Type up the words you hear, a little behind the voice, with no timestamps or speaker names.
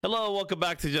Hello, welcome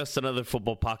back to Just Another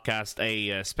Football Podcast,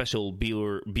 a special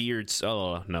Beards...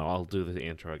 Oh, no, I'll do the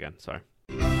intro again, sorry.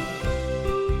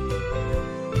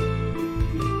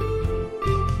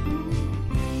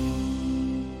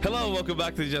 Hello, welcome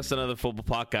back to Just Another Football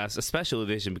Podcast, a special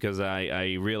edition because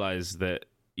I realized that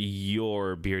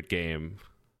your beard game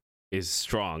is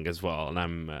strong as well, and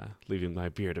I'm leaving my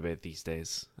beard a bit these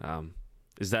days.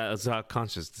 Is that a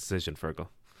conscious decision, Fergal?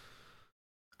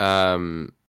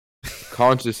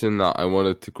 Conscious in that I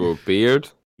wanted to grow a beard.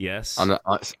 Yes. And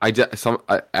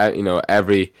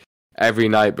every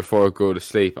night before I go to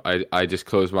sleep, I just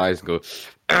close my eyes and go,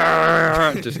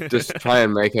 just try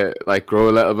and make it like grow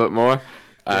a little bit more.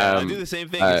 I do the same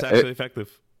thing. It's actually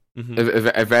effective. Mm-hmm.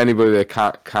 If anybody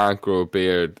that can't grow a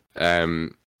beard,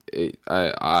 I'd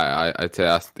say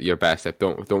that's your best step.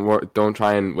 Don't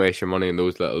try and waste your money on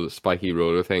those little spiky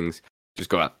roller things. Just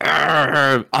go,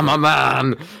 I'm a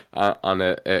man, and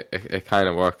it kind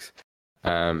of works.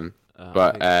 No,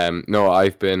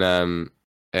 I've been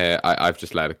I've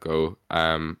just let it go.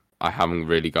 I haven't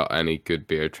really got any good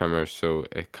beard trimmers, so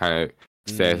it kind of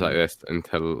stays like this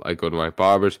until I go to my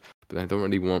barber's. But I don't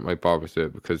really want my barber to do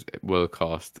it because it will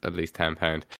cost at least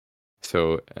 £10.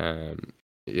 So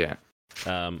yeah.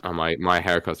 And my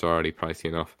haircuts are already pricey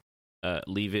enough.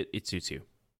 Leave it. It suits you.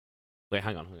 Wait,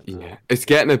 hang on. Yeah, it's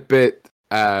getting a bit.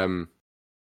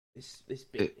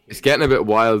 It's getting a bit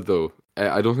wild though.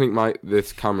 I don't think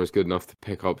this camera is good enough to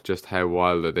pick up just how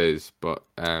wild it is, but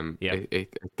it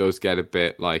does get a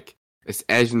bit like it's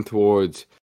edging towards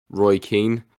Roy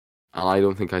Keane, and I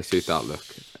don't think I suit that look.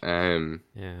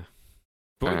 Yeah,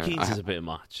 Roy Keane's is a bit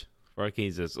much. Roy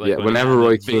Keane's is like whenever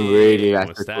Roy Keane really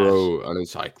lets it grow, and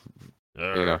it's like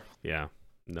yeah,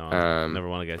 no, I never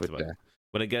want to get to it.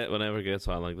 Whenever it gets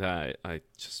on like that, I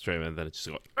just straight in, and then it just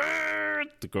goes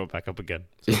to grow back up again.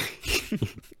 So.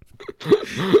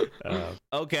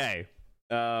 Okay.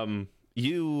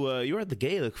 You were at the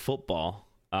Gaelic football.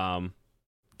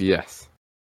 Yes.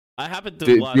 I happened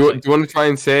to watch. Do you want to try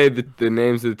and say the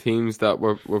names of the teams that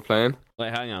we're playing?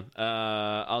 Wait, hang on.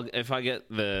 If I get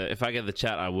the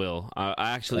chat, I will.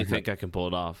 I actually think I can pull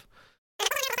it off.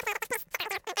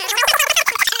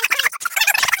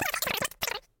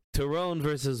 Tyrone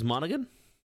versus Monaghan.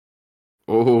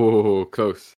 Oh,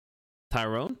 close.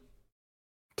 Tyrone.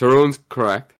 Tyrone's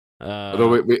correct.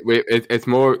 Although it's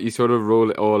more you sort of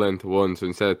roll it all into one. So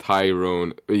instead of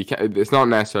Tyrone, you can't. It's not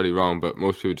necessarily wrong, but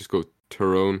most people just go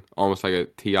Tyrone, almost like a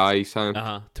TI sound.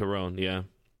 Tyrone, yeah.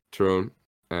 Tyrone,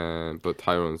 but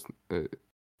Tyrone's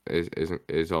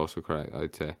is also correct,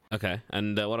 I'd say. Okay,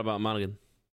 and what about Monaghan?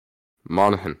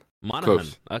 Monaghan.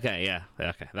 Close. Okay, yeah.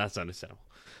 Okay, that's understandable.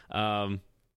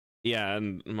 Yeah,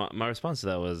 and my response to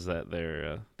that was that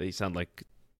they sound like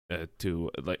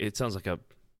it sounds like a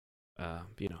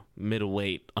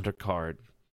middleweight undercard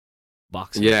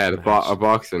boxing. Yeah, a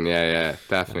boxing. Yeah,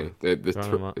 definitely. The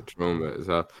Tyrone bit as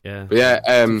well. Yeah, but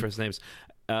yeah. First names.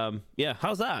 Yeah.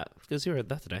 How's that? Because you were at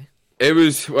that today. It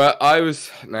was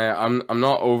Now I'm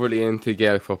not overly into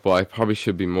Gaelic football. I probably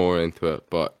should be more into it,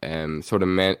 but sort of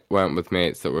went with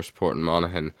mates that were supporting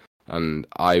Monaghan. And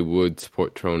I would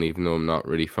support Tyrone, even though I'm not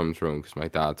really from Tyrone, because my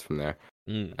dad's from there.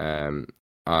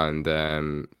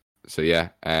 So yeah,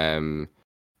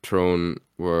 Tyrone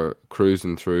were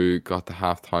cruising through, got to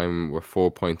half-time, were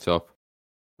 4 points up.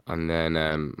 And then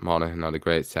Monaghan had a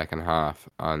great second half,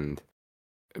 and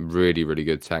really, really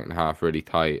good second half, really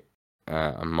tight.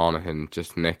 And Monaghan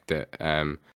just nicked it.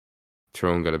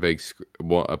 Tyrone got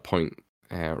a point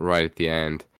right at the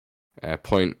end.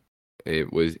 Point.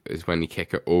 Is when you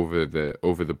kick it over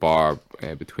the bar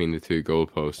between the two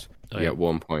goalposts. You get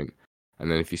 1 point,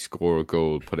 and then if you score a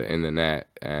goal, put it in the net,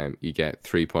 you get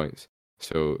 3 points.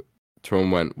 So Tyrone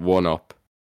went 1 up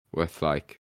with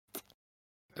like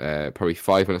probably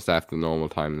 5 minutes left in normal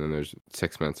time, and then there's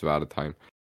 6 minutes of added time.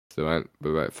 So went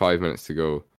about 5 minutes to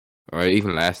go, or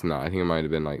even less than that. I think it might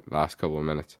have been like last couple of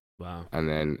minutes. Wow! And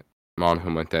then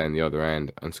Monaghan went down the other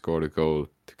end and scored a goal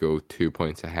to go 2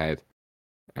 points ahead.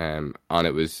 And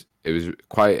it was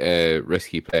quite a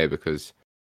risky play because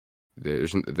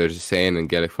there's a saying in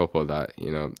Gaelic football that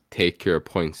take your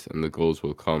points and the goals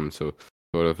will come. So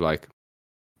sort of like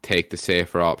take the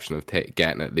safer option of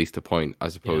getting at least a point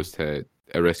as opposed to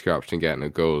a riskier option getting a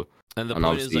goal. And the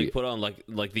point is like put on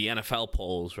like the NFL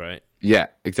polls, right? Yeah,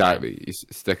 exactly. Yeah. You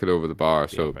stick it over the bar.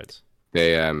 So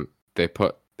they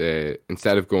put.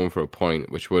 Instead of going for a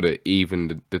point, which would have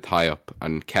evened the tie up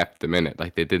and kept them in it,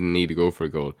 like they didn't need to go for a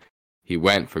goal. He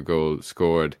went for goal,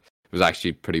 scored. It was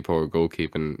actually pretty poor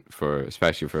goalkeeping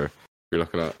especially for if you're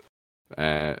looking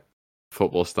at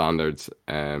football standards.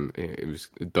 It was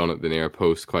done at the near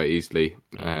post quite easily.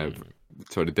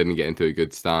 sort of didn't get into a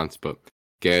good stance. But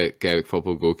Gaelic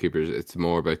football goalkeepers, it's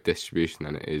more about distribution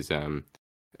than it is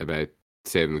about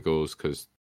saving the goals, because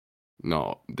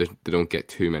they don't get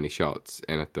too many shots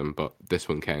in at them. But this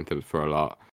one counted for a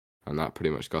lot, and that pretty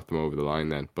much got them over the line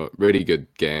then. But really good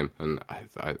game, and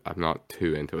I'm not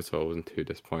too into it, so I wasn't too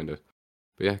disappointed.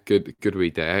 But yeah, good wee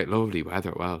day out. Lovely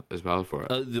weather as well for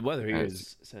it. The weather here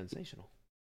is sensational.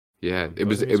 Yeah, it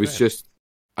was just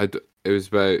it was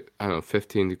about, I don't know,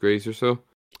 15 degrees or so.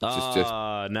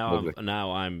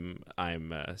 Now I'm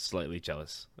slightly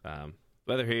jealous.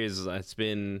 Weather here is, it's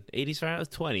been 80s Fahrenheit,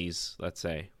 20s, let's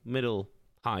say,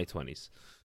 high 20s,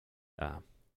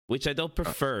 which I don't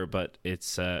prefer, but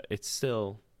it's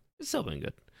still been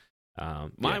good.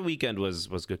 My weekend was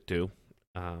good too.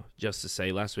 Just to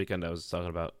say, last weekend I was talking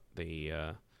about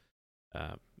the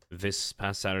this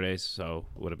past Saturday, so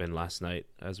it would have been last night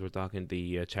as we're talking,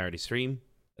 the charity stream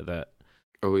that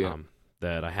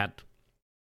that I had.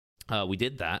 We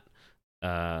did that,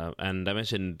 and I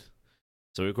mentioned,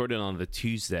 so we recorded on the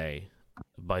Tuesday.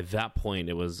 By that point,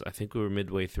 I think we were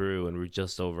midway through, and we were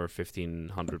just over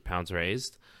 £1,500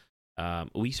 raised.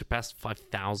 We surpassed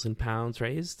 £5,000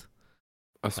 raised.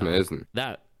 That's amazing.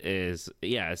 That is,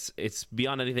 it's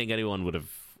beyond anything anyone would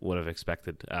have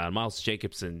expected. Miles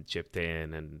Jacobson chipped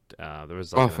in, and there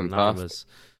was like an anonymous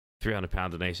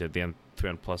 £300 donation at the end,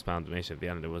 £300+ donation at the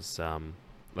end. It was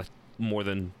like more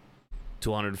than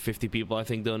 250 people, I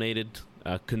think, donated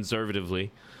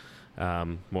conservatively.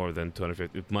 More than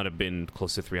 250. It might have been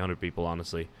close to 300 people,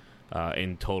 honestly,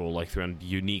 in total, like 300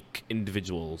 unique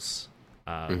individuals,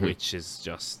 which is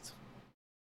just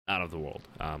out of the world.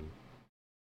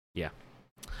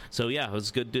 So yeah, it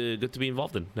was good to be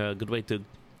involved in. A good way to,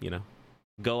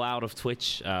 go out of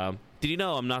Twitch. Did you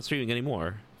know I'm not streaming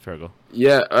anymore, Fergal?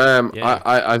 Yeah.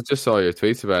 I just saw your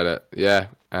tweets about it. Yeah.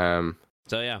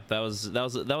 So yeah, that was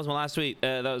my last tweet.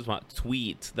 That was my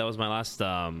tweet. That was my last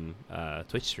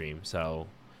Twitch stream. So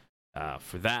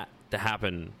for that to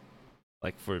happen,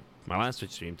 like for my last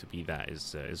Twitch stream to be that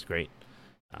is great.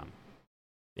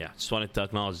 Just wanted to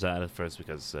acknowledge that at first,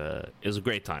 because it was a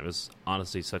great time. It was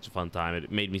honestly such a fun time.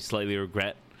 It made me slightly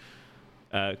regret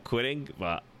quitting,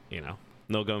 but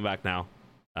no going back now.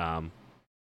 On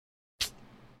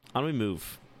we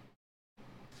move.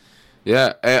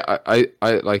 Yeah, I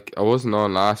wasn't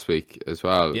on last week as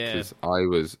well, because I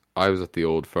was at the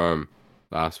old firm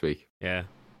last week. Yeah.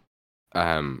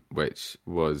 Which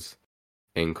was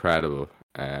incredible.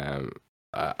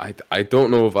 I don't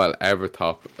know if I'll ever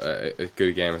top a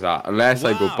good game as that, unless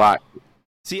I go back.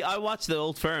 See, I watch the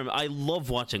old firm. I love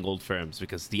watching old firms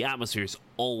because the atmosphere is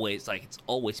always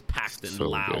packed and so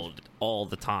loud good. All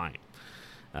the time.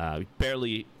 You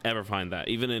barely ever find that,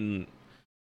 even in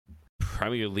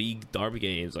Premier League derby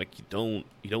games. Like you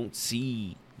don't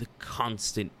see the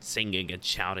constant singing and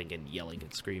shouting and yelling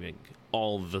and screaming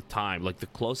all the time. Like the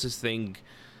closest thing,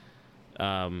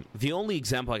 the only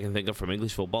example I can think of from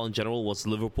English football in general was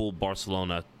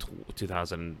Liverpool-Barcelona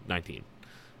 2019.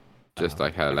 Just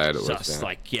like how loud it was. Just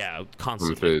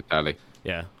constantly. Through the tally.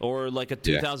 Yeah, or like a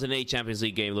 2008 Champions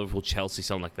League game, Liverpool-Chelsea,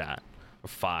 something like that, or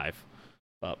 5.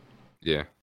 But yeah.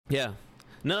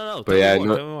 No. But tell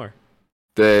me more.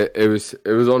 It was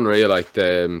unreal. Like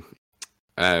the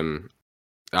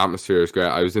atmosphere was great.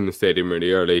 I was in the stadium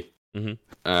really early.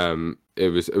 Mm-hmm. It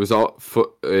was all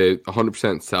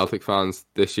 100% Celtic fans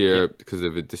this year because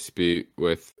of a dispute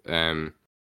with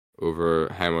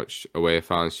over how much away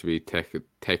fans should be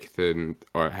taken,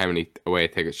 or how many away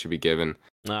tickets should be given.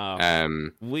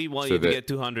 We want you to get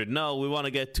 200. No, we want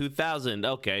to get 2,000.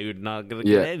 Okay, you're not gonna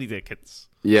get any tickets.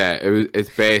 Yeah, it's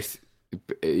based.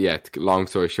 Yeah, long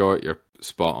story short, you're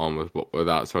spot on with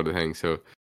that sort of thing. So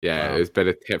yeah, it was a bit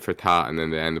of tit for tat, and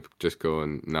then they end up just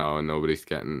going, no, nobody's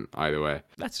getting either way.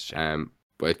 That's a shame.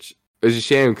 Which is a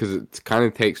shame because it kind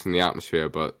of takes from the atmosphere,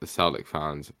 but the Celtic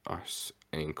fans are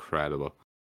incredible.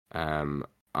 And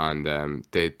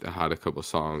they had a couple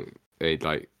songs, they'd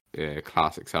like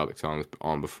classic Celtic songs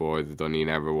on before. They've done "You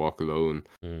Never Walk Alone,"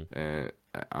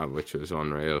 which was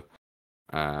unreal.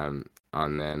 And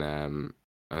then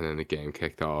the game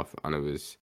kicked off, and it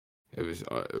was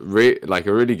like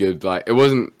a really good, like it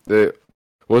wasn't the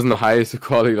highest of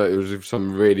quality. Like there was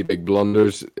some really big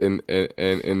blunders in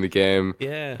the game.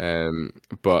 Yeah.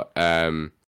 But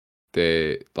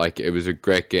it was a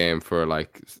great game for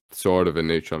like sort of a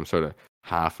neutral. I'm sort of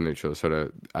half neutral. Sort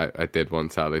of I did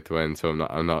want Celtic to win, so I'm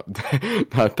not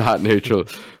not that neutral.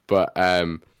 But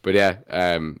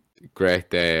yeah, great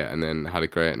day, and then had a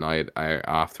great night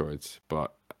afterwards.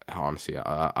 But honestly,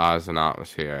 as an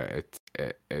atmosphere,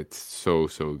 it's so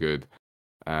good.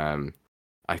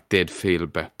 I did feel a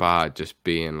bit bad just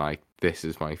being like this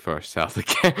is my first Celtic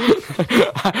game.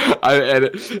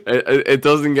 It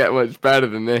doesn't get much better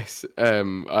than this.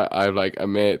 I have like a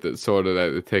mate that sorted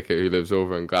out the ticket who lives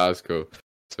over in Glasgow.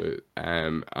 So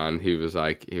and he was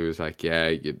like,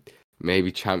 yeah,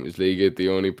 maybe Champions League are the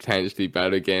only potentially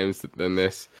better games than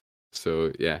this.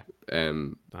 So yeah,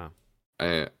 Wow.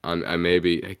 And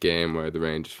maybe a game where the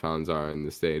Rangers fans are in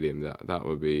the stadium, that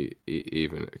would be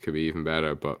it could be even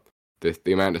better. But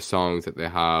the amount of songs that they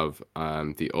have,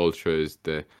 the ultras,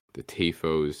 the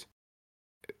tifos,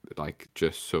 like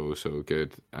just so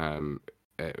good.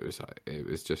 It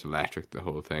was just electric, the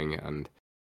whole thing, and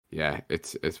yeah,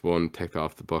 it's one ticked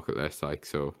off the bucket list, like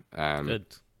so. Good.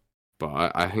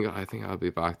 But I think I'll be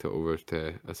back over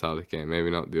to a Celtic game. Maybe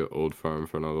not the Old Firm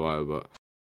for another while, but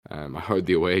I heard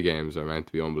the away games are meant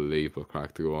to be unbelievable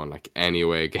crack to go on. Like any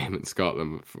away game in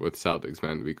Scotland with Celtic's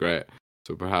meant to be great.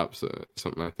 So perhaps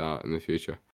something like that in the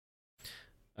future.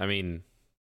 I mean,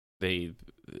 the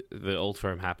Old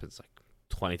Firm happens like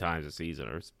 20 times a season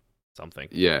or something.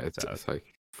 Yeah, it's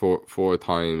like four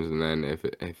times, and then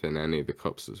if in any of the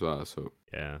cups as well. So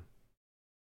yeah.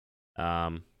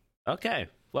 Okay.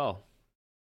 Well,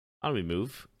 how do we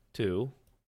move to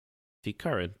the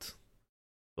current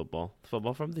football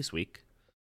from this week?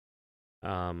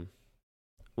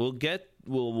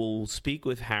 We'll speak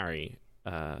with Harry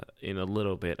in a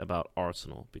little bit about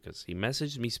Arsenal, because he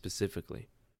messaged me specifically.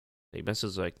 He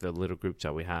messaged like the little group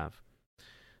chat we have,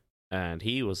 and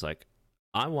he was like,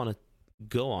 I want to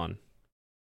go on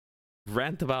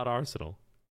rant about Arsenal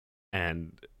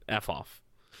and F off.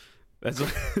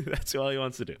 That's all he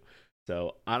wants to do.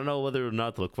 So I don't know whether or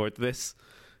not to look forward to this.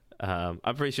 I'm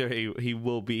pretty sure he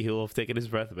will have taken his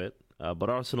breath a bit. But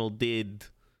Arsenal did,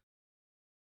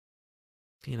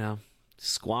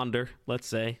 squander, let's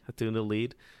say, a 2-0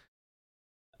 lead.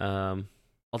 I'll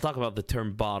talk about the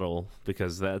term bottle,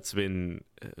 because that's been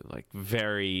like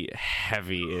very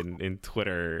heavy in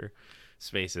Twitter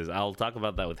spaces. I'll talk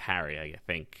about that with Harry, I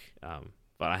think.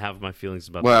 But I have my feelings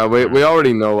about. Well, we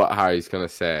already know what Harry's gonna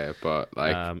say, but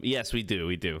like, yes, we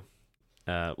do.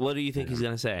 What do you think he's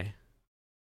gonna say?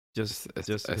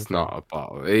 It's not a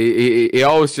bottle. He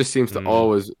always just seems to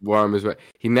always worm his way.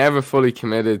 He never fully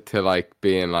committed to like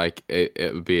being like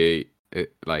it'd be a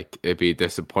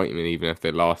disappointment even if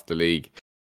they lost the league,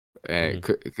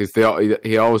 because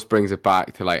he always brings it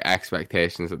back to like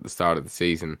expectations at the start of the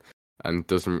season, and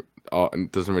doesn't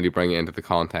really bring it into the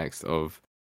context of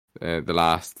the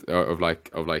last of like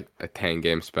a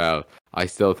 10-game spell. I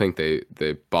still think they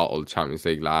bottled Champions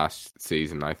League last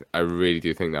season. I really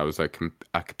do think that was like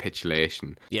a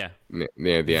capitulation. Yeah,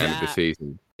 near the end of the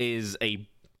season is a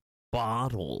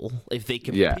bottle. If they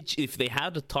if they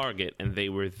had a target and they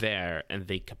were there and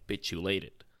they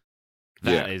capitulated,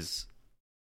 that is,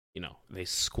 they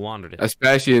squandered it.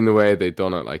 Especially in the way they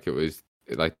done it. Like it was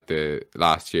like the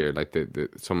last year, like the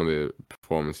some of the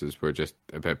performances were just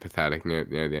a bit pathetic near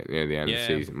the end of the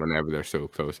season. Whenever they're so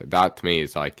close, that to me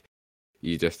is like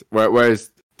you just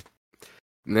whereas,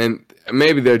 and then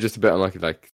maybe they're just a bit unlucky.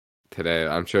 Like today,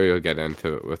 I'm sure you'll get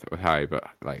into it with Harry, but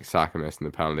like Saka missing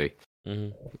the penalty,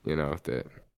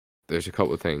 there's a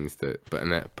couple of things that, but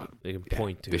they can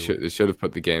point to. They should have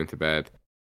put the game to bed,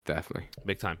 definitely.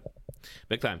 Big time.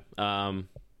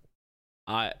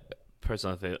 I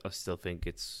personally, I still think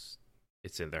it's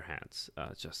in their hands.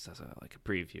 Just as a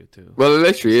preview too. Well, it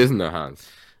literally is in their hands.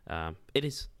 It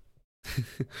is.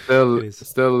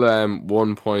 Still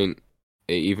 1 point,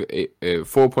 even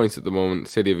 4 points at the moment.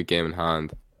 City have a game in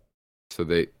hand, so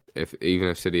even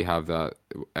if City have that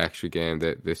extra game,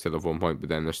 they still have 1 point. But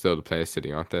then they're still to play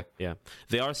City, aren't they? Yeah,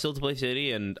 they are still to play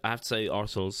City, and I have to say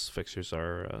Arsenal's fixtures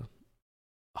are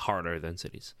harder than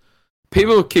City's.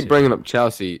 People keep bringing up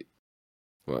Chelsea.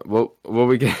 What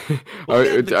we get? We'll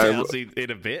get to Chelsea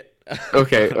in a bit.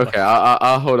 Okay.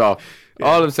 I'll hold off. Yeah.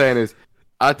 All I'm saying is,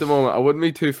 at the moment, I wouldn't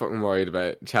be too fucking worried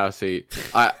about Chelsea.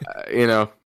 I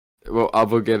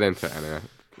will get into it anyway.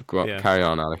 Go on, carry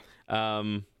on, Ali.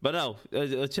 But no,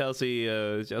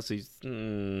 Chelsea's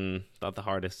not the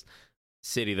hardest.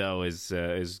 City though is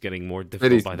getting more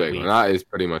difficult. City's by the the big week. one. That is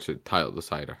pretty much a title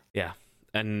decider. Yeah.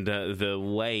 And the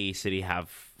way City have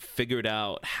figured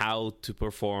out how to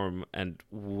perform and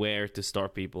where to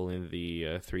start people in the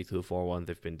 3-2-4-1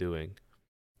 they've been doing.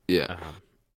 Yeah.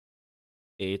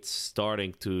 It's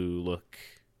starting to look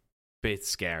a bit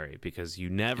scary, because you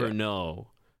never know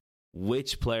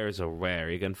which players are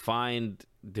where. You can find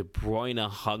De Bruyne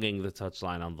hugging the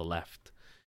touchline on the left,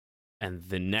 and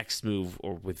the next move,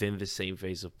 or within the same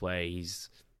phase of play, he's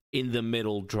in the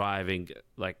middle driving,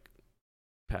 like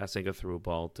passing a through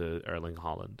ball to Erling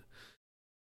Haaland.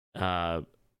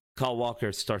 Kyle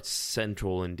Walker starts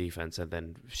central in defense and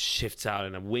then shifts out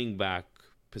in a wing back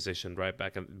position right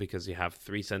back, because you have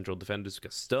three central defenders,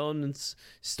 because Stones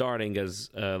starting as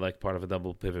like part of a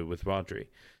double pivot with Rodri.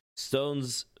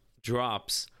 Stones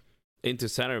drops into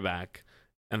center back,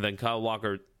 and then Kyle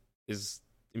Walker is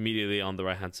immediately on the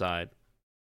right hand side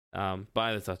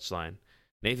by the touchline.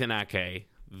 Nathan Ake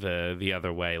the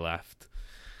other way left.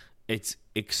 It's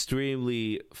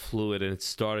extremely fluid, and it's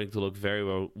starting to look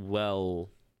very well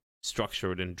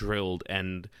structured and drilled,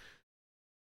 and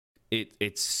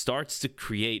it starts to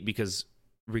create, because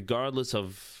regardless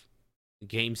of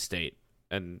game state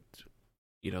and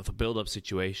the build up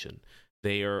situation,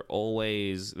 they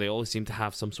always seem to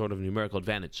have some sort of numerical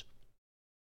advantage.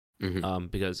 Mm-hmm.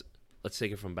 Because let's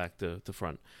take it from back to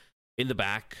front. In the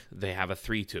back, they have a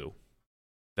 3-2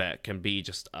 that can be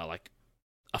just like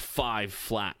a 5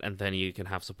 flat, and then you can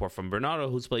have support from Bernardo,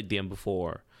 who's played DM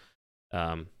before.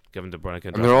 Kevin De Bruyne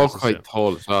can. And they're all quite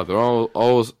tall as well. They're all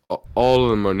of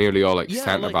them are nearly all like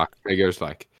centre back figures,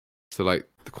 like, so like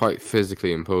they're quite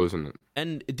physically imposing.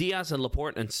 And Diaz and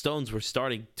Laporte and Stones were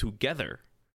starting together.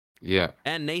 Yeah.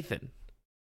 And Nathan.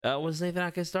 Was Nathan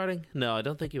Ake starting? No, I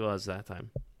don't think he was that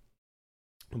time.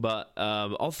 But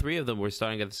all three of them were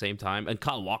starting at the same time. And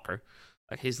Kyle Walker,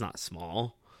 like, he's not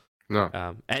small.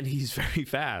 No. And he's very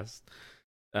fast.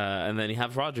 And then you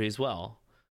have Rodri as well.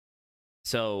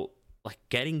 So, like,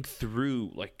 getting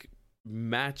through, like,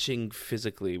 matching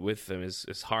physically with them is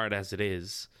as hard as it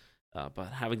is.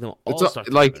 But having them all start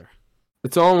together.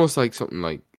 It's almost like something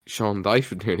like Sean Dyche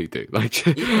would nearly do. Like,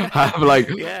 have like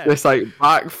this like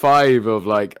back five of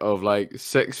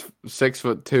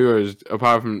 6'2",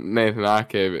 apart from Nathan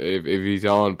Ake if he's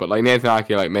on. But like Nathan Ake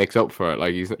like makes up for it.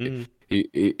 Like he's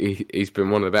he's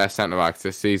been one of the best centre backs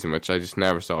this season, which I just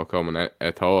never saw coming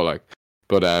at all. Like,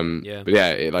 but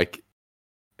it, like.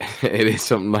 It is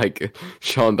something like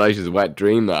Sean Dyche's wet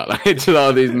dream, that like just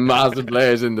all these massive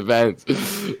players in defence.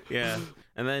 Yeah,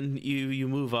 and then you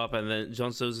move up, and then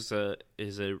John Stones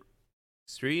is a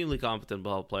extremely competent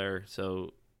ball player.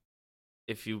 So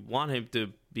if you want him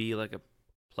to be like a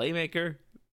playmaker,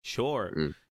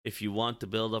 sure. If you want to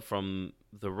build up from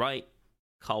the right,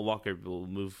 Kyle Walker will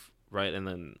move right, and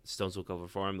then Stones will cover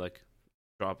for him, like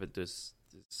drop into this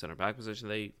center back position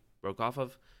they broke off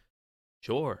of.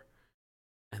 Sure.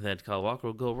 And then Kyle Walker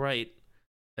will go right.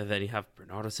 And then you have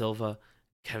Bernardo Silva,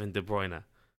 Kevin De Bruyne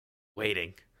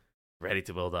waiting, ready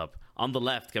to build up. On the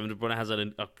left, Kevin De Bruyne has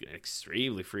an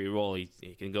extremely free role.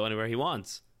 He can go anywhere he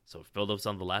wants. So if build-up's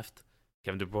on the left,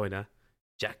 Kevin De Bruyne,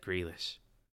 Jack Grealish.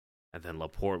 And then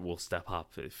Laporte will step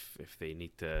up if they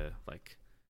need to like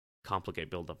complicate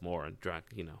build-up more and drag,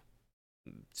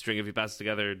 string a few passes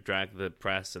together, drag the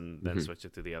press, and then switch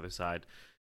it to the other side.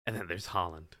 And then there's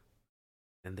Haaland.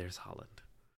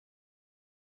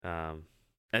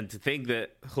 And to think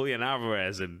that Julian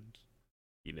Alvarez and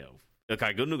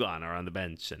Ilkay Gundogan are on the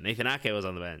bench, and Nathan Ake was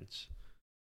on the bench.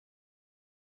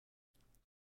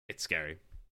 It's scary.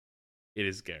 It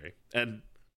is scary. And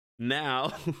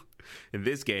now, in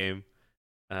this game,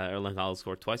 Erling Haaland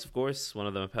scored twice, of course. One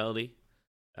of them a penalty.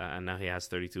 And now he has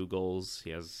 32 goals.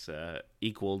 He has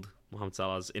equaled Mohamed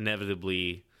Salah's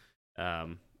inevitably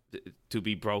to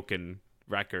be broken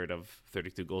record of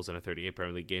 32 goals in a 38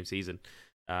 Premier League game season.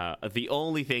 The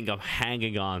only thing I'm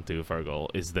hanging on to for a goal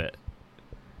is that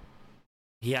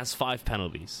he has 5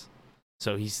 penalties.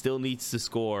 So he still needs to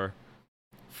score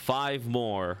 5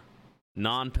 more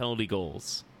non-penalty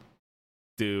goals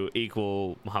to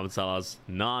equal Mohamed Salah's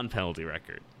non-penalty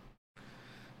record.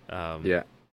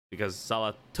 Because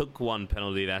Salah took 1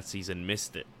 penalty that season,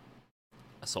 missed it.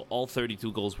 So all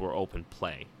 32 goals were open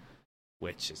play,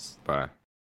 which is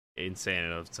insane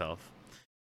in of itself.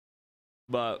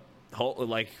 But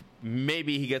like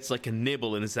maybe he gets like a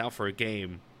nibble and is out for a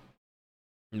game.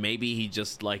 Maybe he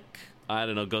just like, I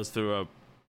don't know, goes through a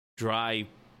dry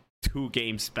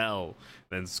 2-game spell,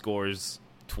 then scores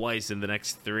twice in the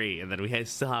next 3, and then we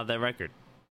still have that record.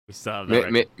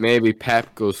 Maybe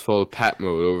Pep goes full Pep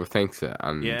mode, overthinks it,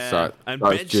 and starts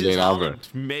Julian Alvarez.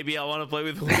 Maybe I want to play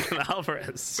with Julian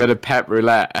Alvarez. Bit of Pep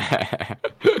roulette.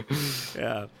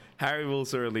 Yeah, Harry will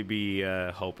certainly be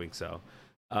hoping so.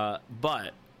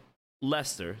 But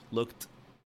Leicester looked.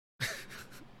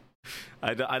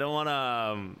 I don't want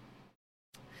to.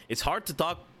 It's hard to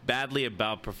talk badly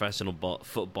about professional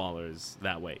footballers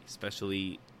that way,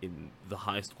 especially in the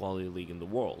highest quality league in the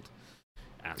world,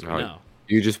 as we know.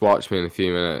 You just watch me in a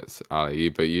few minutes, Ali,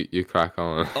 but you crack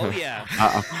on. Oh, yeah.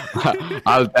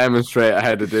 I'll demonstrate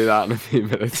how to do that in a few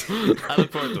minutes. I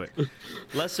look forward to it.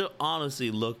 Leicester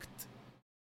honestly looked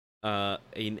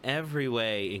in every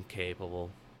way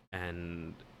incapable.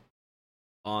 And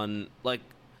on, like,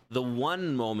 The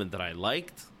one moment that I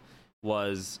liked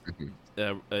was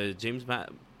James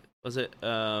was it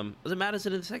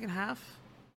Madison in the second half?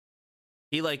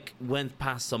 He like went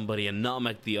past somebody and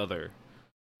nutmegged the other,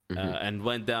 and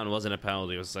went down. It wasn't a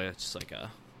penalty. It was just like a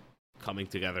coming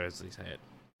together, as they say it.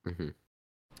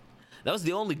 That was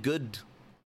the only good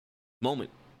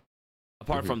moment,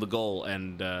 apart from the goal.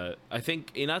 And I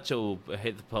think Inacho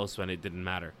hit the post when it didn't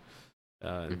matter,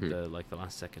 in the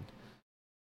last second.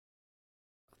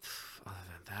 Other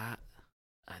than that,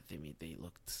 I think they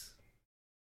looked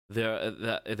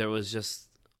there was just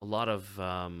a lot of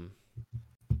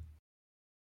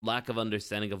lack of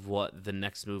understanding of what the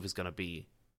next move is going to be.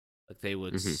 Like they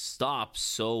would stop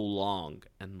so long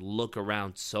and look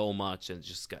around so much and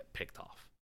just get picked off,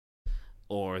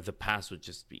 or the pass would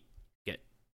just get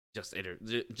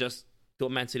to a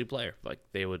Man City player. Like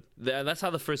they would. That's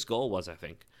how the first goal was. I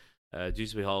think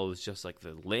Dewsbury Hall was just like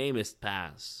the lamest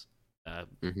pass.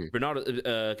 Kevin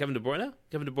De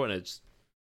Bruyne just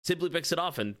simply picks it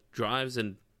off and drives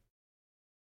and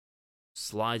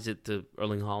slides it to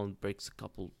Erling Haaland, breaks a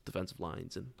couple defensive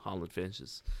lines, and Haaland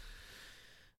finishes.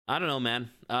 I don't know, man.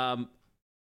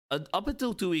 Up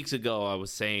until 2 weeks ago, I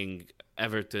was saying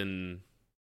Everton,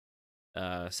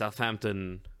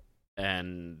 Southampton,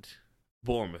 and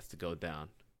Bournemouth to go down.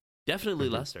 Definitely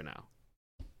Leicester now.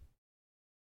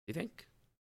 You think?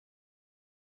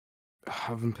 I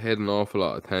haven't paid an awful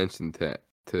lot of attention to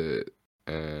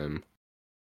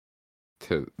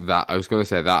that. I was going to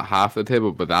say that half the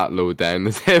table, but that low down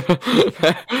the table.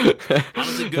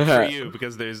 Honestly, good for you,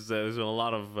 because there's a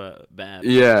lot of bad.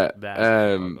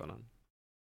 Going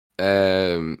on.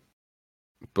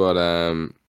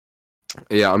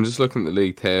 Yeah, I'm just looking at the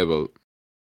league table.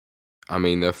 I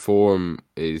mean, their form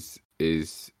is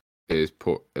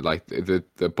put like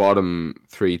the bottom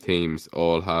three teams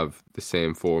all have the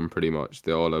same form pretty much.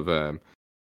 They all have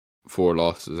 4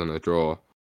 losses and a draw.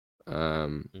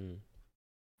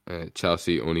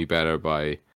 Chelsea only better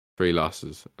by 3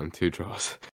 losses and 2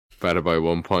 draws, better by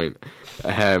 1 point.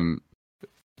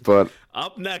 But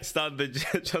up next on the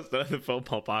Just Another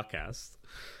Football podcast.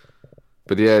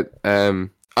 But yeah,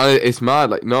 it's mad.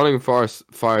 Like Nottingham Forest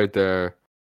fired their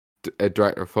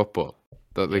director of football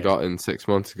that they got in 6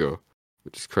 months ago,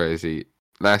 which is crazy.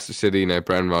 Leicester City, now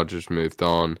Brendan Rodgers moved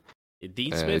on.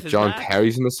 Dean Smith is John back.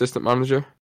 Terry's an assistant manager,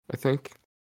 I think.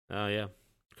 Oh yeah,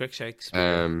 Quick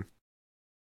Shakespeare.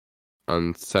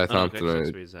 And Southampton. Quick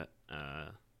Shakespeare is that?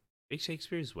 Quick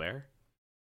Shakespeare is where?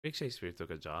 Quick Shakespeare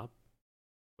took a job.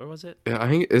 Where was it? Yeah, I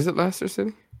think is it Leicester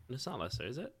City? It's not Leicester,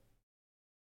 is it?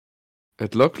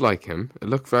 It looked like him. It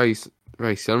looked very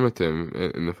similar to him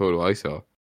in the photo I saw.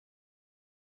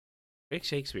 Quick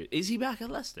Shakespeare, is he back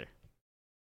at Leicester?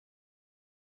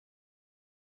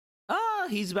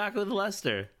 He's back with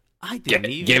Leicester. I didn't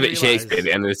even give it realize. Shakespeare at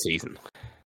the end of the season.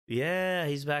 Yeah,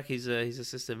 he's back. He's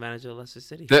assistant manager of Leicester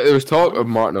City. There was talk of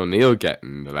Martin O'Neill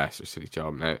getting the Leicester City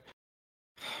job. Now,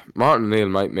 Martin O'Neill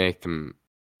might make them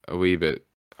a wee bit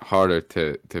harder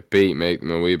to beat, make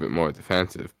them a wee bit more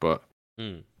defensive, but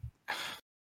they'd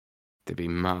be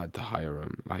mad to hire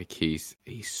him. Like he's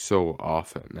so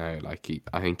off it now. Like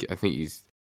I think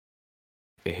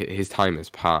his time has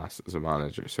passed as a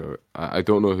manager. So I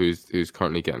don't know who's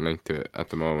currently getting linked to it at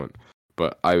the moment,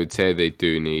 but I would say they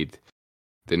need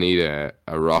a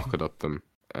rocket up them.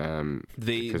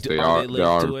 Because they are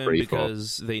to him free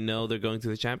because they know they're going to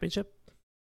the championship.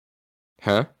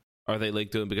 Huh? Are they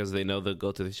linked to him because they know they'll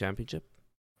go to the championship?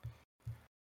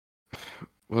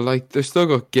 Well, like they're still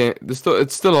got game.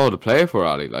 It's still all to play for,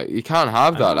 Ali. Like you can't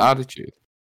have that attitude.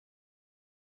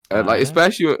 Like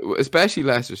especially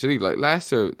Leicester City. Like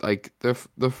Leicester, like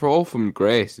their fall from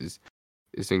grace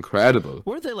is incredible.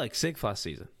 Were they like 6th last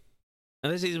season?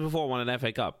 And the season before won an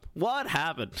FA Cup. What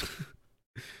happened?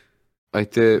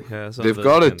 Like they've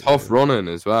got a tough run in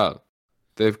as well.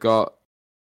 They've got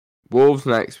Wolves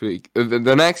next week.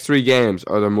 The next 3 games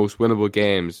are their most winnable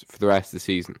games for the rest of the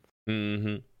season.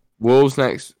 Mm-hmm. Wolves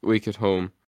next week at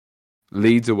home,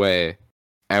 Leeds away,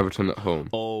 Everton at home.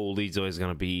 Oh, Leeds away is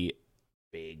going to be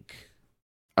big.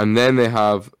 And then they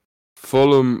have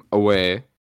Fulham away,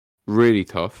 really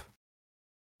tough.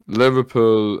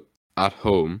 Liverpool at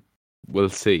home, we'll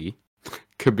see.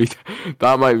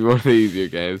 That might be one of the easier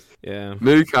games. Yeah.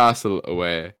 Newcastle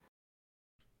away.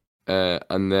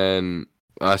 And then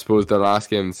I suppose the last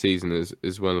game of the season is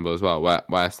winnable as well.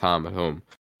 West Ham at home.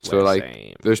 So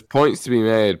there's points to be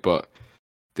made, but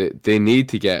they need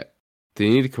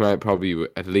to come out probably with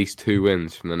at least 2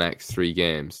 wins from the next 3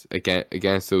 games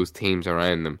against those teams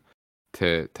around them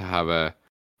to have a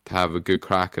good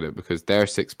crack at it, because they're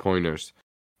 6 pointers,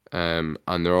 and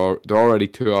they're already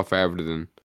 2 off Everton,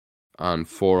 and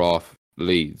 4 off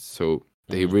Leeds. So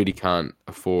they really can't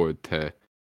afford to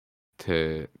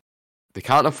they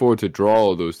can't afford to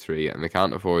draw those 3, and they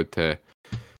can't afford to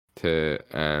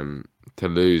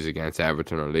lose against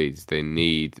Everton or Leeds. They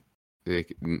need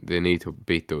to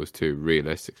beat those 2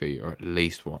 realistically, or at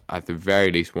least one, at the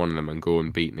very least one of them, and go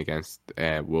and beaten against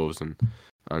Wolves and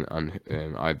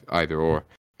either or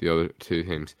the other 2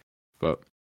 teams. But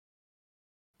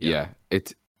yeah,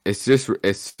 it's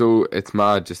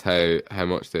mad just how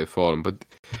much they've fallen. But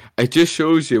it just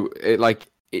shows you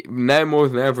now more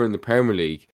than ever in the Premier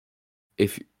League,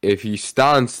 if you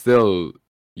stand still,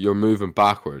 you're moving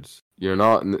backwards. You're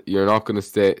not going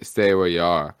to stay where you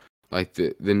are. Like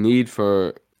the need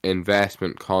for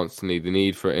investment constantly, the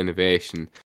need for innovation,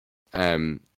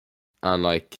 and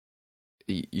like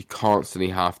you constantly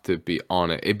have to be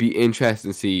on it. It'd be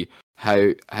interesting to see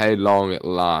how long it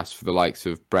lasts for the likes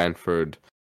of Brentford,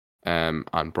 and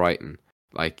Brighton.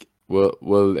 Like,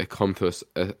 will it come to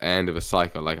an end of a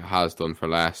cycle like it has done for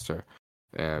Leicester?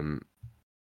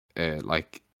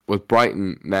 Like with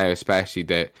Brighton now, especially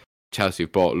that Chelsea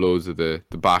have bought loads of the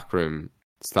backroom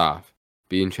staff.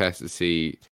 Be interested to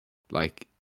see like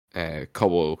a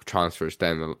couple transfer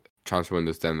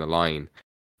windows down the line.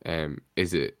 Are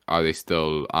they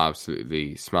still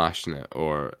absolutely smashing it,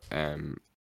 or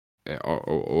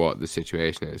what the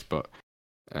situation is? But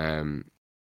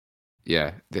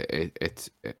yeah,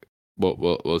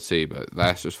 we'll see. But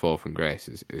Leicester's fall from grace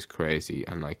is crazy,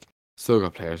 and like still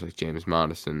got players like James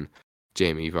Maddison,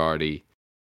 Jamie Vardy.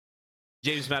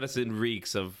 James Maddison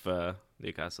reeks of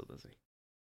Newcastle, does he?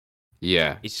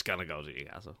 Yeah, he's just gonna go to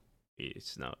Newcastle.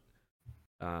 It's not.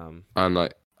 Tielemans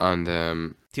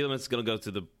gonna go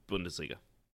to the Bundesliga.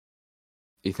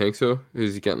 You think so?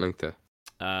 Who's he getting linked to?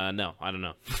 No, I don't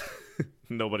know.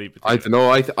 Nobody. I don't know.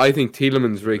 I think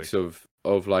Tielemans reeks of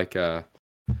like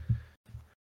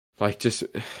just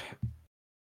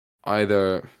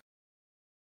either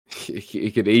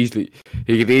he could easily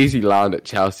land at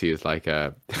Chelsea as like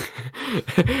a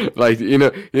like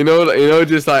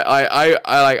just like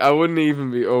I wouldn't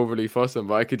even be overly fussing,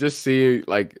 but I could just see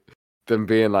like them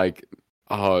being like,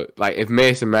 oh, like if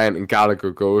Mason Mount and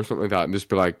Gallagher go or something like that, and just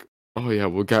be like, oh yeah,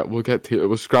 we'll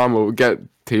scramble, we'll get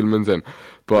Tielemans in.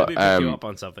 But let me pick you up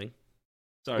on something.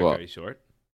 Sorry, what? Very short.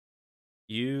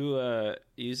 You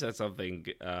said something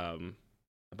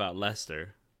about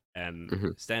Leicester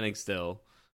and standing still,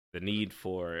 the need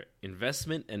for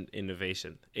investment and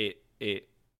innovation. It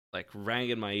like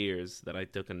rang in my ears that I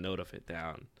took a note of it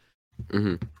down.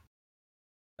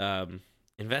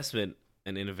 Investment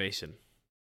and innovation.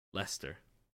 Leicester.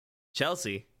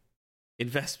 Chelsea.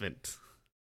 Investment.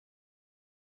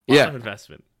 A lot of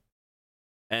investment.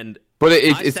 But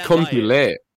it's come too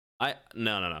late.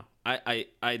 No.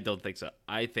 I don't think so.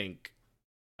 I think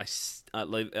I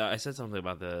said something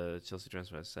about the Chelsea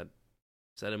transfer. I said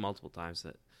it multiple times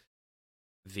that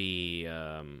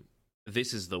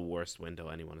this is the worst window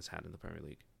anyone has had in the Premier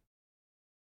League.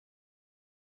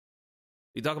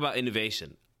 You talk about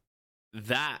innovation.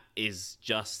 That is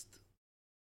just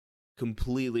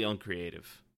completely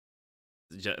uncreative.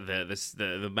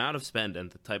 The amount of spend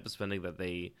and the type of spending that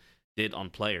they did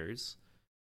on players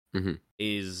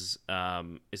is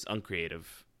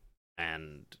uncreative,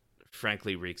 and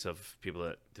frankly reeks of people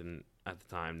that didn't at the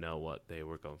time know what they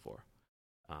were going for,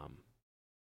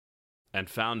 and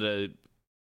found a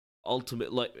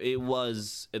ultimate, like, it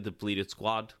was a depleted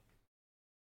squad.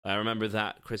 I remember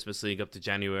that Christmas league up to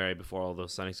January before all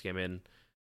those signings came in.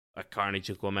 Carney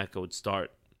Chukwuemeka would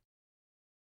start.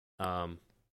 And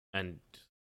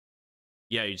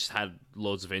yeah, you just had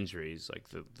loads of injuries. Like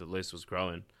the list was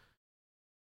growing.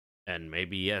 And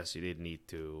maybe, yes, you did need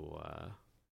to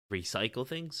recycle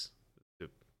things. To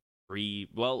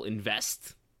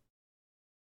invest.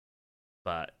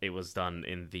 But it was done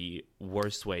in the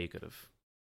worst way you could have.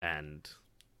 And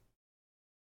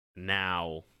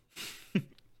now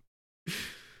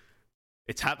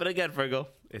it's happened again, Virgo.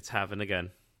 It's happened again.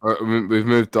 We've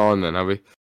moved on then, have we?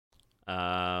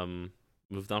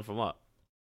 Moved on from what?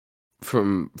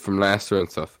 From Leicester and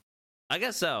stuff. I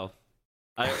guess so.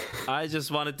 I just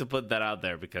wanted to put that out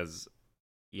there because,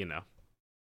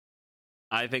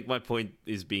 I think my point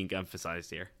is being emphasized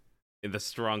here in the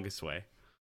strongest way.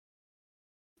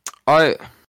 I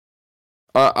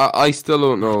still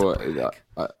don't know.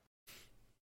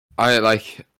 I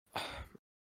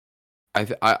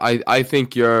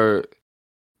think you're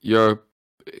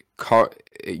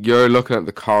looking at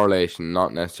the correlation,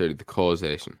 not necessarily the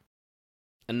causation.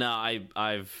 No,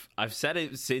 I've said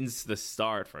it since the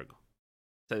start, Fergal.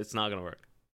 Said it's not gonna work.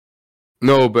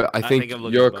 No, but I think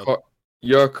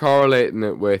you're correlating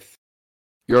it with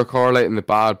you're correlating the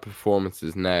bad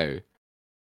performances now,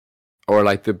 or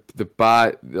like the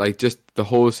bad, like just the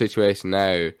whole situation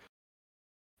now,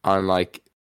 and like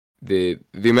the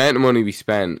amount of money we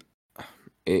spent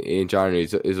in January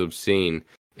is obscene.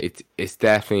 It's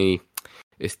definitely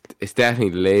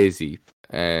lazy.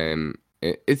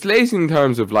 It's lazy in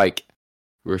terms of like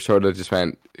we're sort of just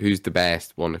went who's the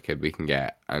best wonder kid we can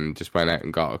get, and just went out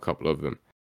and got a couple of them.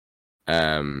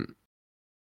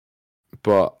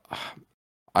 But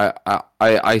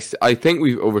I think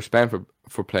we've overspent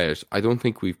for players. I don't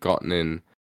think we've gotten in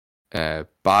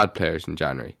bad players in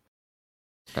January.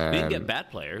 You didn't get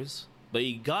bad players, but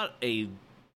you got a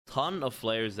ton of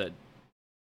players that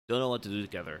don't know what to do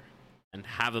together and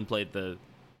haven't played the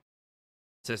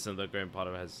system that Graham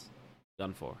Potter has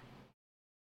done for.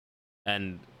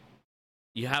 And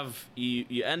you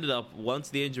ended up, once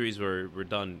the injuries were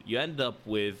done, you ended up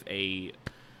with a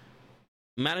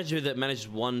manager that managed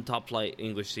one top flight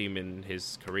English team in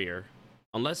his career,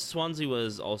 unless Swansea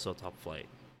was also top flight.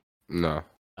 No.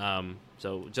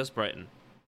 So just Brighton.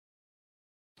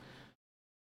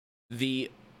 The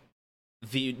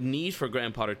need for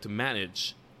Graham Potter to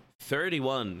manage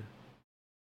 31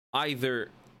 either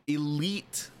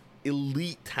elite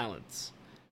talents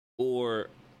or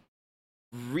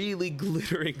really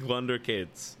glittering wonder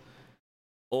kids,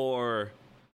 or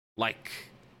like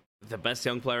the best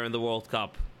young player in the World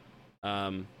Cup,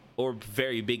 or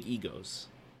very big egos.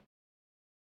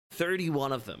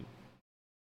 31 of them.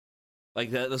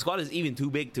 Like the squad is even too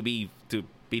big to be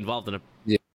involved in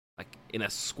in a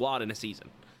squad in a season.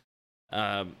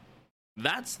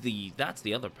 That's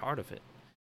the other part of it.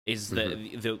 Is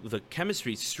the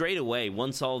chemistry straight away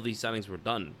once all these signings were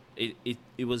done.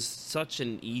 It was such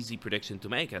an easy prediction to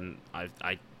make, and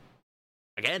I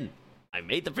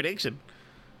made the prediction.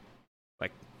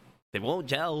 Like, they won't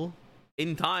gel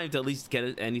in time to at least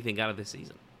get anything out of this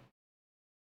season.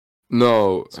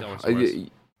 No,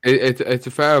 it's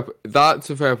a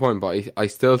fair point, but I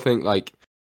still think like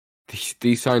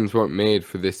these signs weren't made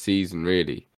for this season,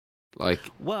 really. Like,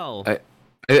 well,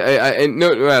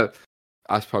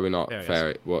 that's probably not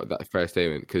fair. That fair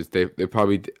statement, because they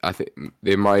probably, I think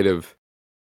they might have.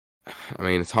 I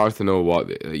mean, it's hard to know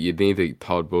what you'd need to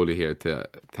Todd Bowley here to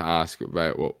ask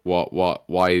about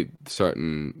why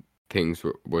certain things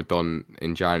were done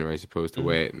in January as opposed to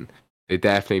waiting. They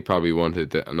definitely probably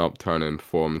wanted an upturn in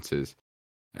performances,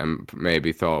 and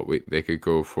maybe thought they could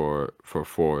go for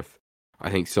fourth. I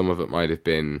think some of it might have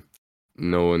been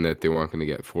knowing that they weren't going to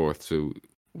get fourth, so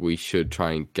we should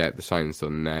try and get the signings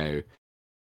done now,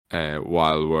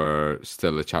 while we're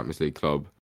still a Champions League club,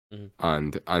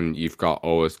 and you've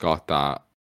always got that.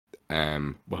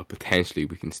 Well, potentially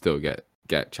we can still get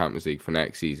Champions League for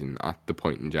next season at the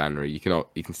point in January. You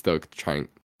can still try and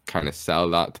kind of sell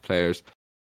that to players,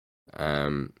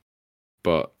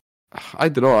 but I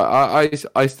don't know.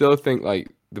 I still think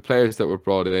like the players that were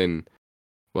brought in,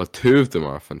 well, two of them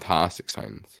are fantastic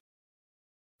signings.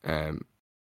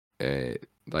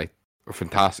 Like, are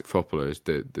fantastic footballers.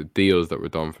 The deals that were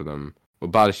done for them.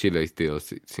 Well, Badashile's deal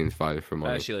seems valid for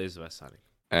money. Badashile is the best signing.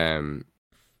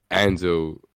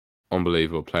 Enzo,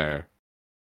 unbelievable player.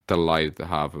 Delighted to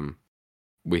have him.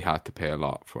 We had to pay a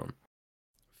lot for him.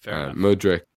 Fair enough.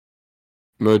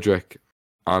 Mudryk,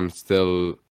 I'm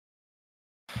still.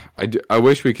 I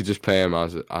wish we could just play him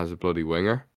as a bloody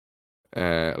winger,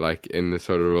 like in the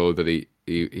sort of role that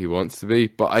he wants to be.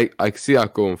 But I see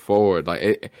that going forward.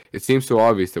 Like it seems so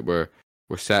obvious that we're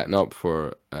setting up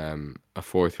for a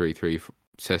 4-3-3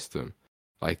 system.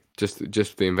 Like just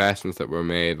the investments that were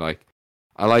made. Like,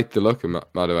 I like the look of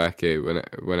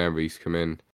Madueke whenever he's come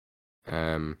in.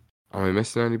 Are we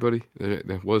missing anybody?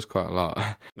 There was quite a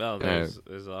lot. Well, there's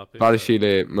a lot of people.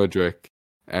 Badashile, Mudryk,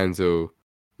 Enzo,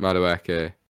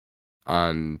 Madueke,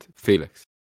 and Felix.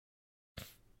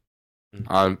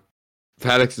 And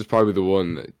Felix is probably the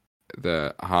one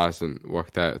that hasn't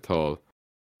worked out at all.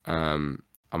 And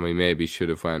we maybe should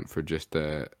have went for just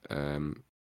a.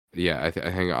 I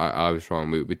think I was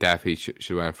wrong. We definitely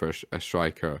should went for a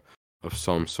striker of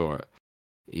some sort.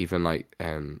 Even like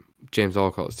James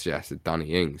Alcott suggested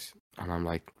Danny Ings, and I'm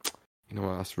like, you know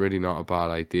what, that's really not a bad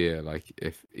idea. Like,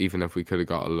 even if we could have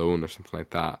got a loan or something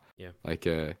like that, like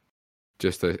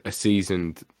just a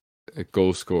seasoned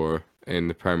goal scorer in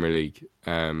the Premier League,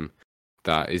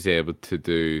 that is able to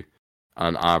do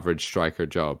an average striker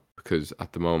job, because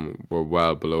at the moment we're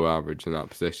well below average in that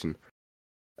position.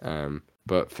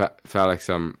 But Felix,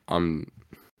 I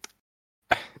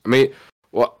mean,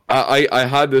 well, I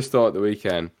had this thought the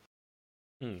weekend.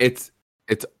 It's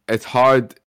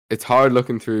hard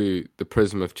looking through the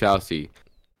prism of Chelsea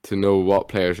to know what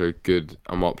players are good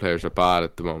and what players are bad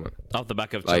at the moment. Off the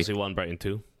back of Like, Chelsea 1, Brighton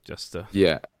 2. Just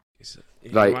yeah, is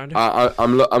like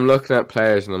I'm looking at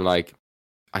players and I'm like,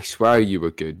 I swear you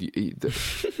were good.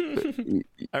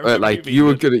 Like you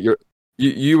were good at your.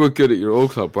 You were good at your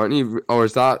old club, weren't you? Or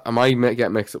is that? Am I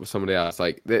getting mixed up with somebody else?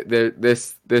 Like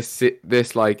this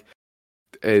like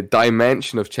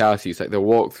dimension of Chelsea. It's like they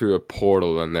walk through a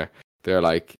portal and they're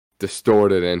like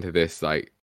distorted into this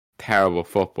like terrible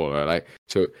footballer. Like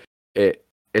so,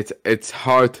 it's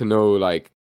hard to know like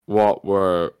what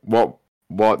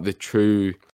the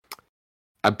true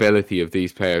ability of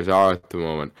these players are at the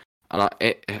moment. And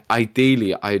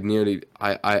ideally,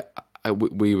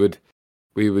 we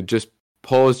would just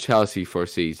pause Chelsea for a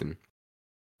season,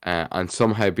 and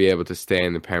somehow be able to stay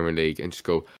in the Premier League and just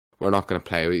go, we're not going to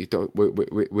play.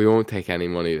 We won't take any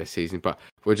money this season, but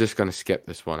we're just going to skip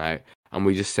this one out, and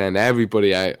we just send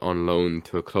everybody out on loan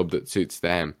to a club that suits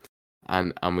them,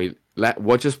 and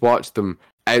we'll just watch them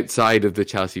outside of the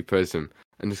Chelsea prism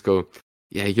and just go,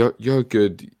 yeah, you're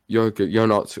good, you're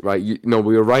not right. We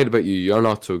were right about you. You're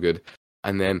not so good,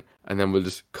 and then we'll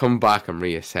just come back and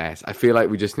reassess. I feel like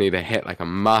we just need to hit like a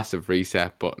massive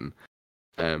reset button,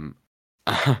 and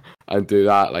do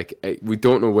that. Like we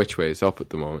don't know which way it's up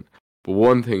at the moment, but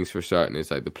one thing's for certain is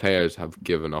like the players have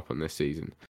given up on this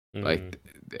season. Like,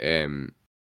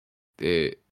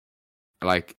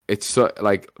 it's so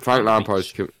like Frank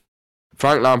Lampard's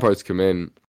come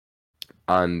in,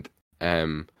 and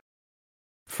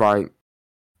Frank,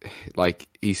 like,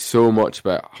 he's so much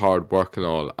about hard work and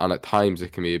all, and at times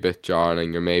it can be a bit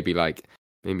jarring, or maybe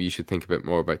you should think a bit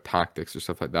more about tactics or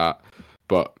stuff like that.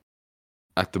 But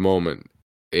at the moment,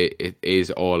 it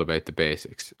is all about the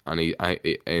basics, and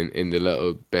in the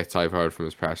little bits I've heard from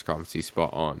his press conference, he's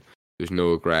spot on. There's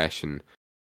no aggression.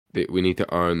 We need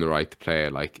to earn the right to play.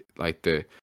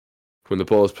 When the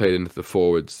ball's played into the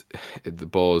forwards, the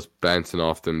ball's bouncing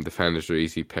off them. Defenders are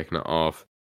easy picking it off.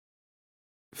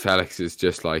 Felix is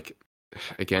just like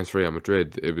against Real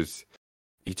Madrid.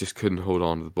 He just couldn't hold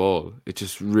on to the ball. It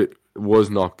just was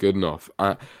not good enough.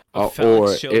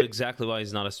 Felix showed exactly why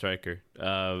he's not a striker.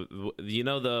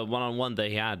 The one-on-one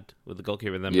they had with the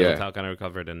goalkeeper, and then Militao kind of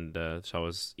recovered, and Shaw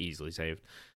was easily saved.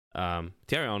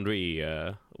 Thierry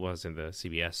Henry was in the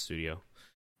CBS studio.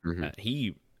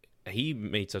 Mm-hmm. He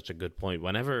made such a good point.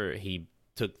 Whenever he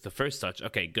took the first touch,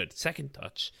 okay, good. Second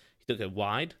touch, he took it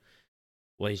wide.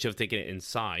 Well, he should have taken it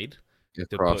inside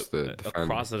across the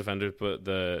defender,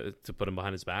 to put him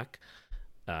behind his back.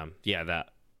 Then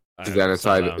it's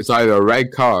either a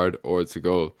red card or it's a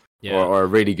goal, or a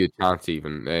really good chance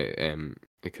even,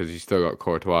 because you still got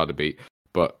Courtois to beat.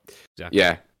 But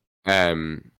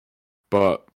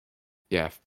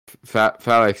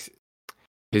Felix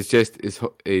is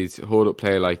hold up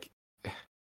play like.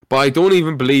 But I don't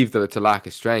even believe that it's a lack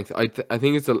of strength. I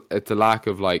think it's a lack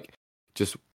of like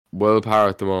just willpower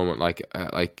at the moment.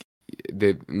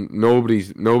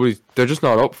 Nobody's they're just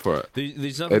not up for it.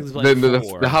 There's nothing to play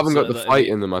for. They haven't got the fight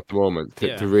in them at the moment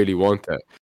to really want it.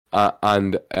 I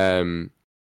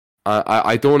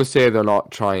don't want to say they're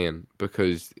not trying,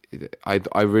 because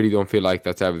I really don't feel like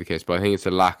that's ever the case. But I think it's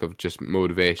a lack of just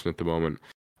motivation at the moment.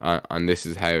 And this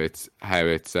is how it's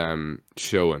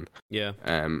showing. Yeah.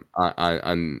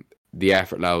 And the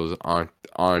effort levels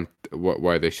aren't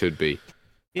where they should be.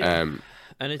 Yeah.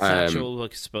 And it's natural, I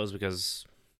suppose, because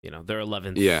they're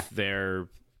 11th. Yeah. They're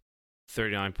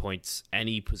 39 points.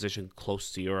 Any position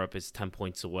close to Europe is 10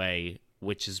 points away,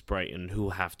 which is Brighton, who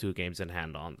have 2 games in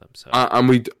hand on them. So and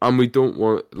we don't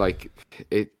want it. Like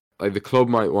the club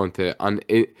might want it, and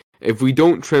if we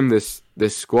don't trim this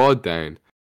squad down,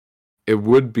 it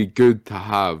would be good to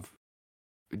have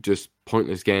just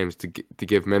pointless games to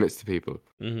give minutes to people.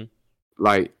 Mm-hmm.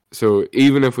 So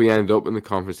even if we end up in the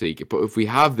Conference League, but if we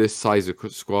have this size of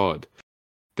squad,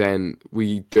 then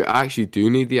we actually do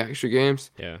need the extra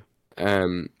games. Yeah.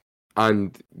 And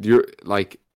you're I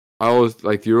always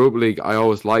like the Europa League. I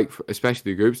always like,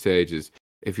 especially the group stages,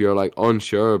 if you're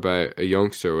unsure about a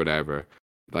youngster or whatever,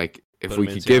 if we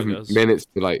could give minutes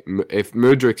to if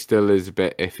Mudryk still is a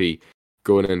bit iffy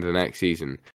going into the next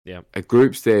season, a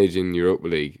group stage in Europa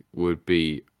League would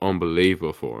be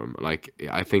unbelievable for him.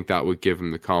 I think that would give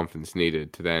him the confidence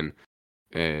needed to then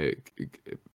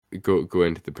go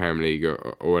into the Premier League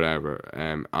or whatever,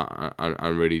 and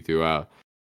really do well.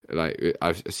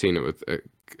 I've seen it with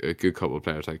a good couple of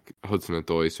players, like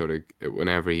Hudson-Odoi. Sort of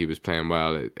whenever he was playing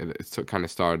well, it kind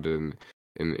of started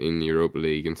in Europa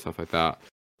League and stuff like that.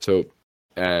 So,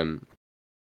 and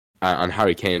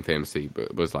Harry Kane famously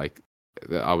was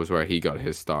that was where he got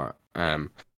his start.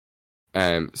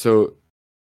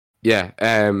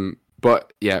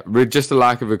 But yeah, just a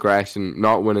lack of aggression,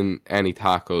 not winning any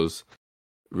tackles,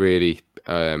 really.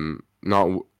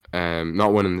 Not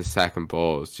winning the second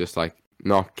balls, just like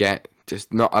not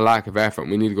a lack of effort.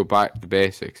 We need to go back to the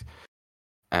basics.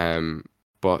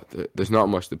 But there's not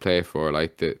much to play for.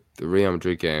 Like the Real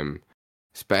Madrid game,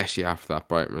 especially after that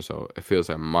Brighton result, it feels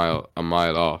like a mile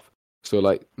off. So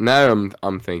like now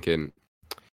I'm thinking,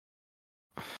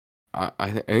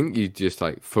 I think you just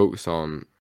like focus on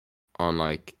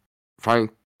like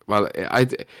Frank. Well,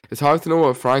 it's hard to know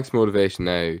what Frank's motivation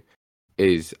now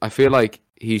is. I feel like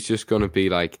he's just gonna be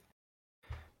like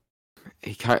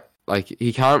he can't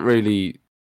really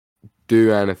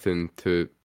do anything to.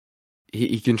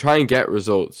 He can try and get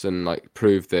results and like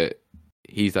prove that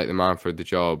he's like the man for the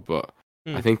job, but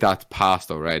I think that's past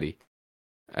already.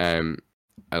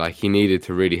 Like he needed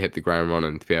to really hit the ground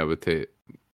running to be able to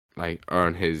like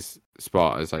earn his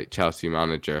spot as like Chelsea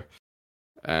manager.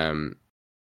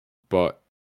 But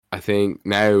I think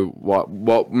now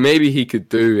what maybe he could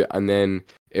do, and then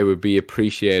it would be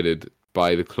appreciated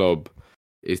by the club,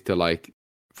 is to like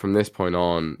from this point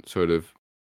on sort of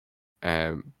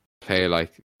play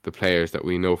like the players that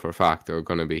we know for a fact are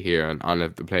going to be here, and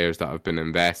the players that have been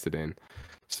invested in.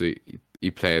 So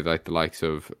you play like the likes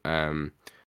of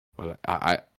well,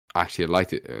 I actually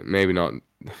like it. Maybe not.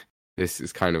 This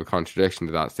is kind of a contradiction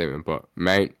to that statement, but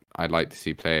Mount I'd like to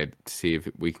see played to see if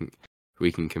we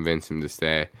can convince him to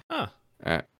stay.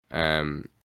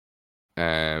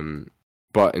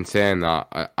 But in saying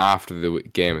that, after the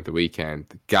game at the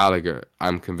weekend, Gallagher,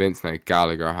 I'm convinced now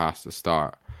Gallagher has to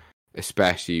start,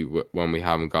 especially when we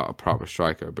haven't got a proper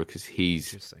striker, because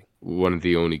he's one of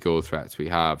the only goal threats we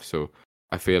have. So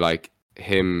I feel like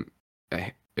him,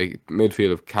 a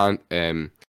midfield of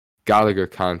Gallagher,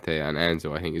 Kante, and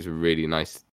Enzo, I think is a really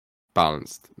nice,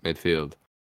 balanced midfield.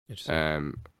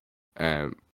 And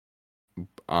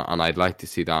I'd like to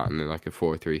see that in like a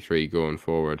 4-3-3 going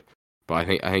forward. But I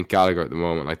think Gallagher at the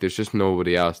moment, like there's just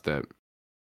nobody else that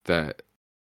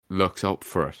looks up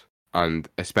for it, and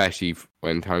especially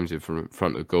in terms of from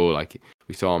front of goal, like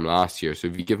we saw him last year. So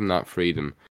if you give him that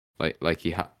freedom, like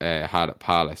he had at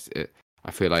Palace,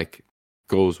 I feel like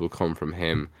goals will come from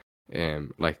him.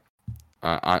 And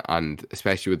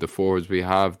especially with the forwards we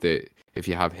have, that if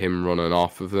you have him running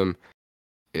off of them,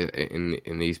 in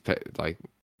these players like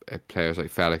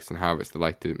Felix and Havertz, they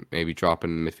like to maybe drop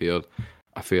in the midfield.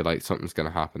 I feel like something's going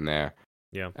to happen there.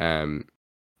 Yeah.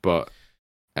 But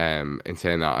in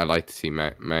saying that, I like to see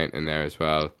Mount in there as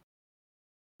well.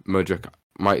 Mudryk,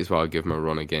 might as well give him a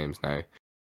run of games now,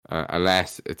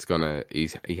 unless he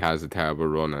has a terrible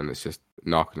run and it's just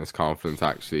knocking his confidence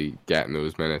actually getting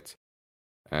those minutes.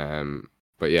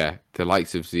 But yeah, the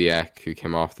likes of Ziyech who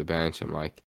came off the bench, I'm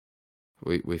like,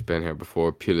 we've been here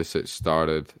before. Pulisic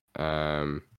started,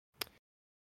 and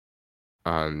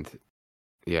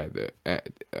yeah,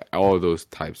 all of those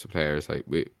types of players, like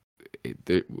we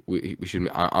should.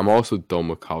 I'm also done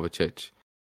with Kovacic.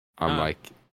 I'm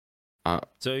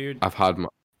I've had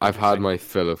my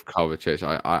fill of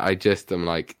Kovacic. I just am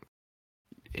like,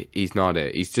 he's not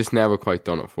it. He's just never quite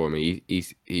done it for me. He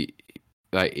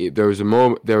there was a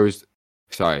moment. He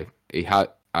had.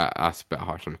 That's a bit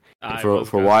harsh on him. For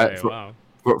a while.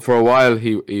 For a while,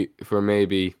 he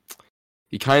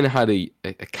kind of had a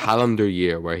calendar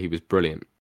year where he was brilliant.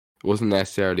 It wasn't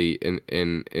necessarily in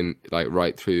like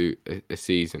right through a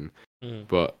season,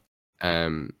 but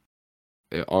under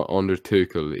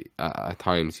Tuchel at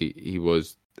times he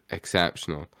was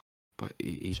exceptional, but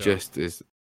he just is.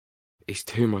 He's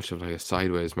too much of like a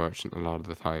sideways merchant a lot of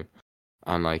the time,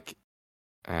 and like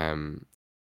Enzo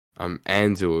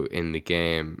in the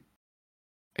game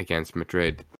against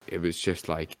Madrid, it was just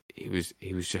like he was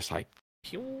just like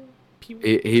he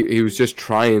was just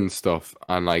trying stuff,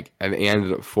 and he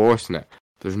ended up forcing it.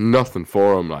 There's nothing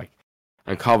for him, like,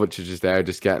 and Kovacic is just there,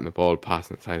 just getting the ball,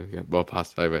 passing it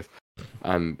sideways,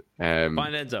 and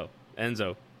find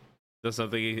Enzo does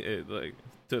something like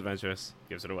too adventurous,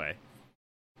 gives it away.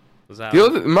 The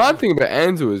other mad thing about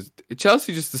Enzo is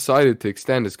Chelsea just decided to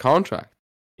extend his contract.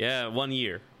 Yeah, 1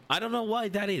 year. I don't know why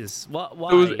that is. Why?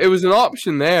 It was an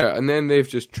option there, and then they've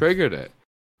just triggered it.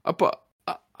 But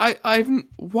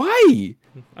why?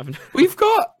 We've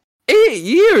got 8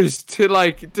 years to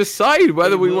like decide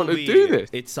whether we want to do this.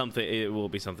 It will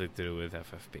be something to do with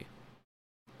FFP.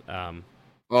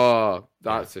 Oh,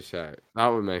 that's a shout. That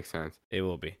would make sense. It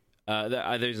will be.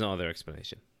 There's no other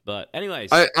explanation. But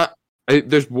anyways,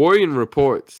 there's worrying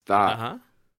reports that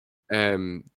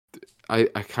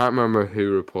I can't remember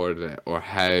who reported it or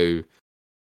how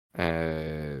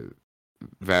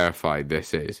verified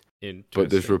this is, but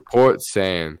there's reports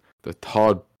saying that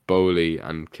Todd Bowley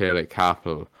and Gaelic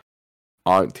Capital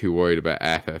aren't too worried about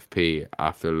FFP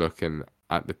after looking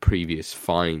at the previous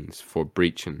fines for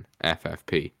breaching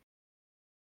FFP.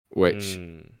 Which,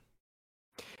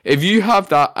 if you have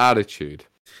that attitude,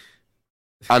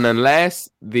 and unless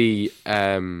the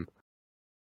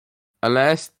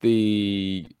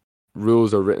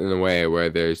rules are written in a way where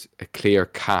there's a clear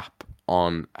cap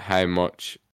on how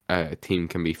much a team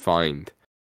can be fined,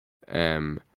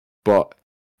 but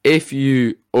if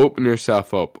you open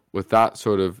yourself up with that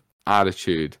sort of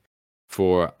attitude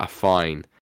for a fine,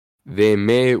 they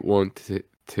may want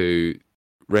to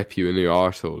rip you a new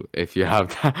arsehole if you have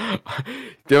that.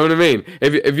 Do you know what I mean?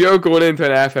 If you're going into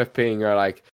an FFP and you're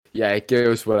like, yeah, give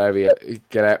us whatever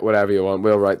you want,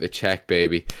 we'll write the check,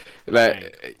 baby.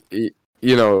 Like,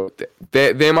 you know,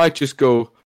 they might just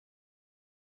go,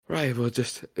 right, we'll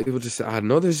just add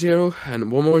another 0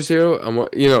 and one more 0 and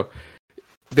what, you know,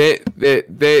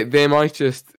 they might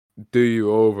just do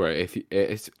you over if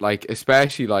it's like,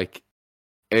 especially like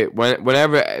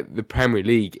whenever the Premier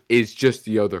League is just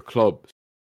the other clubs,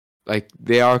 like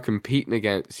they are competing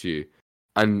against you,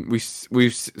 and we've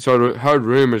sort of heard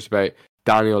rumors about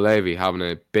Daniel Levy having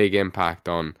a big impact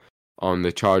on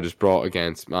the charges brought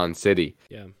against Man City.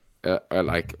 Yeah.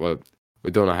 Like, well,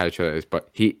 we don't know how true it is, but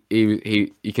he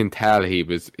you can tell he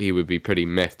would be pretty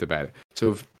miffed about it.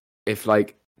 So if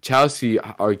like Chelsea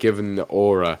are given the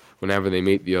aura whenever they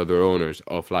meet the other owners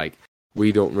of like,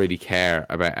 we don't really care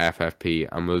about FFP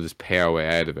and we'll just pay our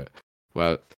way out of it.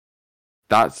 Well,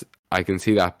 I can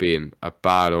see that being a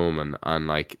bad omen, and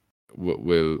like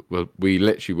we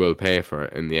literally will pay for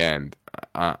it in the end.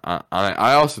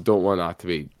 I also don't want that to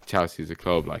be Chelsea as a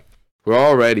club. Like, we're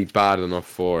already bad enough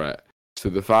for it. So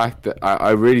the fact that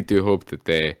I really do hope that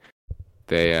they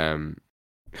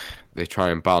try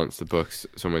and balance the books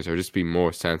somewhere, or just be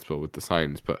more sensible with the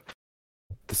signs. But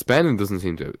the spending doesn't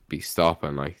seem to be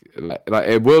stopping. Like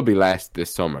it will be less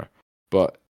this summer,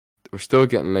 but we're still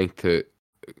getting linked to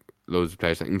loads of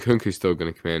players. Like Nkunku's still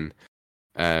going to come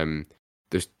in.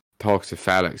 There's talks of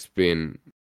Felix being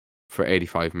for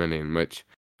 85 million, which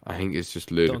I think is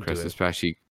just ludicrous,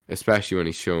 especially when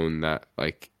he's shown that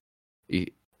like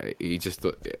he just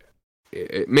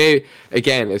it may,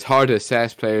 again, it's hard to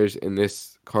assess players in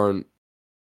this current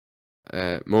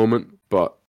moment,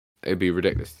 but it'd be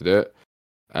ridiculous to do it.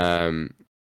 And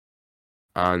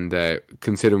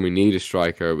considering we need a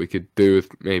striker, we could do with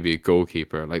maybe a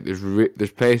goalkeeper. Like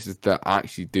there's places that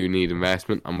actually do need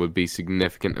investment and would be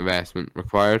significant investment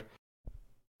required.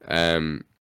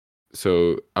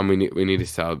 So, and we need to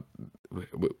sell.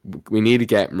 We need to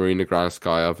get Marina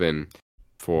Granskaya in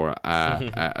for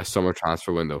a summer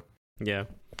transfer window. Yeah.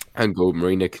 And go,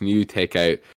 Marina, can you take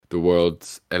out the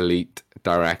world's elite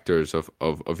directors of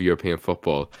European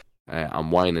football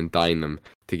and wine and dine them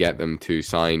to get them to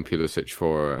sign Pulisic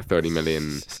for 30 million,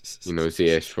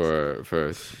 Ziyech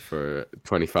for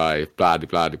 25, blah,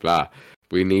 blah, blah, blah.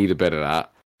 We need a bit of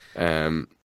that.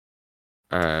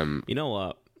 You know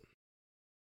what?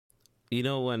 You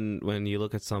know when you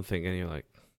look at something and you're like,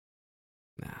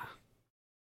 nah,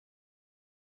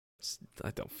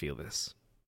 I don't feel this.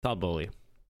 Todd Bowley.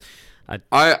 I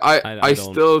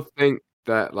still think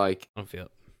that, like, I don't feel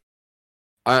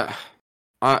it.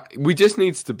 We just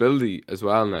need stability as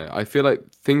well now. I feel like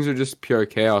things are just pure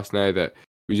chaos now, that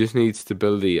we just need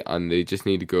stability, and they just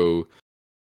need to go.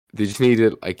 They just need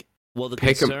to, like. Well, the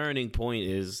concerning point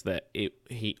is that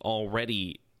he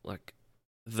already, like,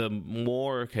 the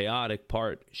more chaotic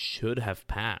part should have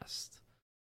passed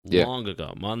long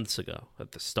ago, months ago,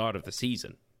 at the start of the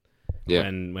season. Yeah.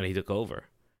 When he took over.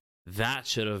 That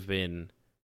should have been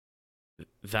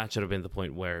the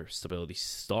point where stability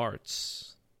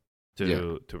starts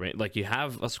to reign. Like, you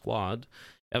have a squad,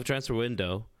 you have a transfer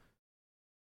window,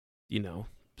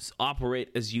 just operate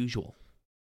as usual.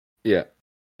 Yeah.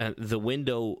 And the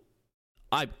window,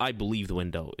 I believe the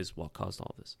window is what caused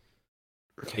all this.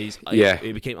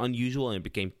 It became unusual, and it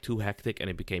became too hectic, and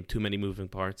it became too many moving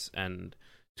parts, and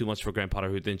too much for Graham Potter,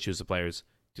 who didn't choose the players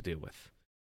to deal with.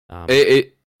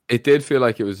 It did feel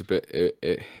like it was a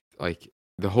bit, like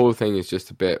the whole thing is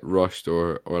just a bit rushed,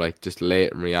 or like just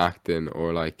late in reacting,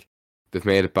 or like they've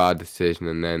made a bad decision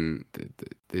and then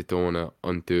they don't want to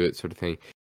undo it, sort of thing.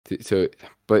 So,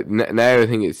 but now I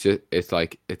think it's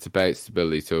about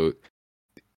stability. So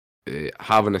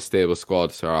having a stable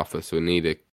squad to start off with, so we need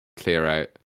to clear out.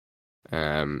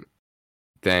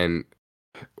 Then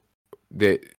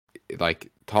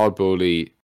Todd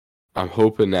Bowley, I'm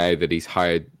hoping now that he's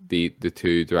hired the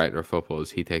two director of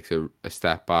footballs, he takes a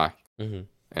step back,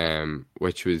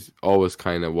 which was always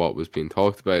kind of what was being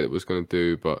talked about it was going to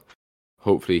do, but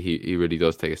hopefully he really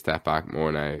does take a step back more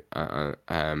now,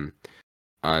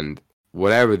 and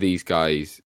whatever these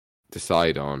guys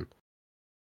decide on,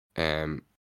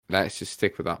 let's just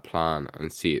stick with that plan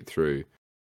and see it through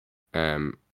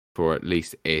for at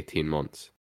least 18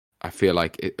 months. I feel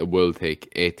like it will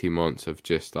take 18 months of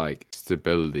just like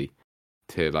stability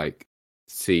to like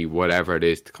see whatever it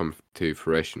is to come to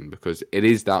fruition, because it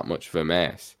is that much of a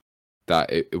mess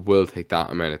that it will take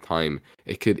that amount of time.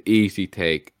 It could easily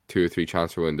take 2 or 3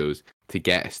 transfer windows to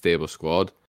get a stable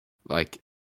squad, like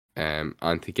and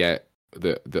to get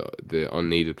the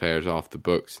unneeded players off the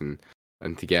books and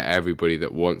to get everybody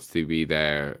that wants to be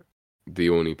there, the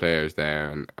only players there,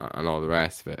 and all the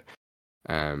rest of it.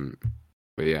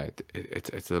 But yeah,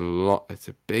 it's a lot. It's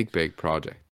a big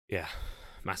project. Yeah,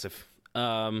 massive.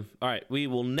 All right, we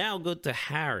will now go to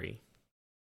Harry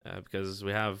because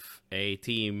we have a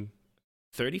team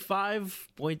 35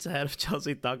 points ahead of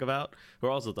Chelsea to talk about.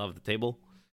 We're also top of the table,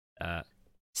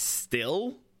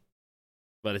 still,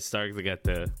 but it's starting to get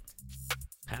to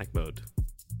panic mode.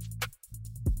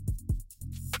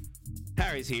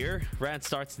 Harry's here. Rant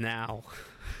starts now.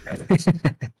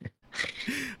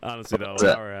 Honestly, though,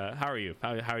 how are you?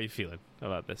 How are you feeling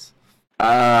about this?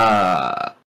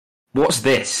 What's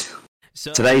this?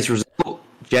 So, today's result,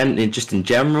 just in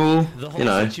general, the whole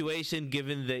situation,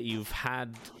 given that you've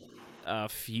had a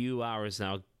few hours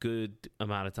now, good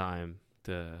amount of time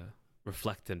to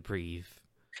reflect and breathe.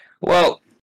 Well,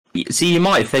 see, you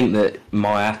might think that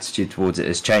my attitude towards it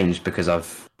has changed because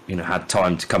I've had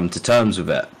time to come to terms with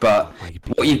it. But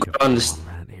what you've got to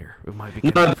understand here,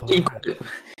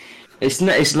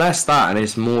 it's less that, and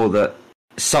it's more that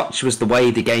such was the way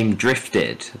the game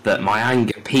drifted that my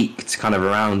anger peaked kind of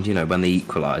around, when they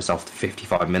equalised after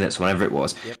 55 minutes, whenever it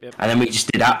was. Yep. And then we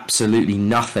just did absolutely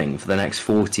nothing for the next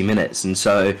 40 minutes. And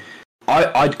so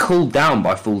I'd cooled down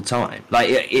by full time.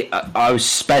 Like, I was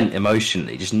spent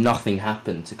emotionally. Just nothing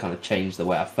happened to kind of change the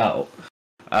way I felt.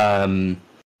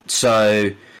 So,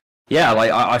 yeah,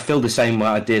 like I feel the same way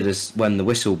I did as when the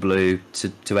whistle blew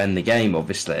to end the game,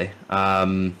 obviously.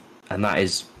 And that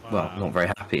is... Well, not very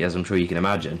happy, as I'm sure you can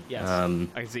imagine. Yes, I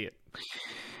can see it.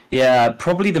 Yeah,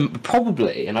 probably,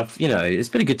 and I've, it's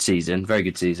been a good season, very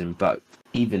good season. But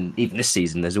even this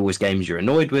season, there's always games you're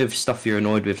annoyed with, stuff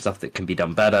that can be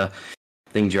done better,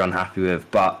 things you're unhappy with.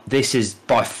 But this is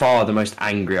by far the most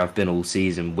angry I've been all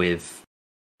season with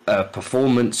a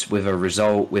performance, with a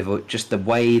result, with just the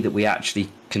way that we actually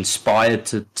conspired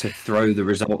to throw the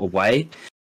result away.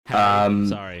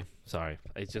 Sorry,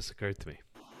 it just occurred to me.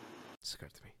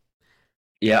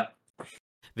 Yeah.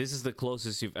 This is the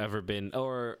closest you've ever been,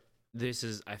 or this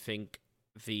is, I think,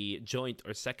 the joint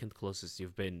or second closest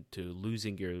you've been to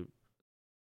losing your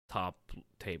top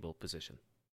table position.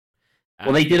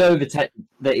 Well, they did overtake.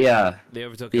 Yeah. They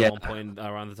overtook at one point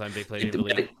around the time they played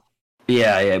Italy.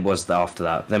 Yeah, it was after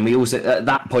that. Then we also, at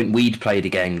that point, we'd played a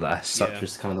game less. Such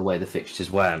was kind of the way the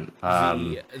fixtures went.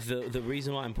 The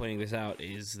reason why I'm pointing this out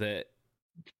is that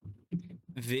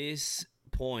this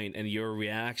point and your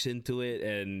reaction to it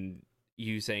and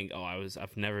you saying,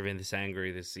 I've never been this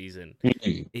angry this season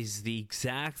is the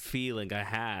exact feeling I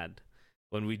had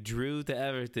when we drew to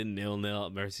Everton 0-0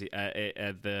 at Mercy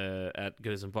at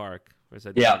Goodison Park.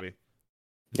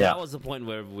 That was the point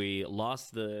where we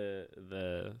lost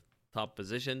the top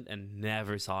position and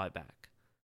never saw it back.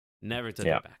 Never took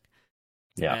it back.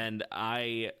 Yeah. And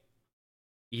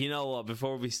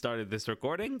before we started this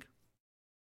recording,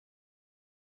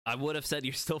 I would have said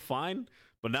you're still fine,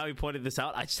 but now you pointed this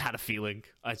out, I just had a feeling.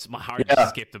 My heart just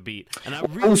skipped a beat. And I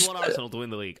really want Arsenal to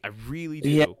win the league. I really do.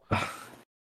 Yeah.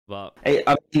 But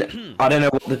I don't know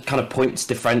what the kind of points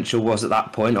differential was at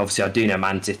that point. Obviously, I do know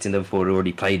Man City and Liverpool had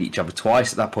already played each other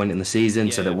twice at that point in the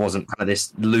season, so there wasn't kind of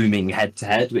this looming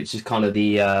head-to-head, which is kind of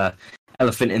the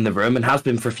elephant in the room, and has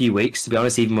been for a few weeks, to be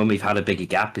honest. Even when we've had a bigger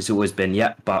gap, it's always been,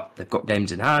 but they've got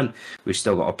games in hand. We've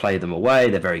still got to play them away.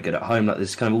 They're very good at home. Like,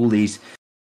 there's kind of all these...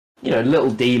 little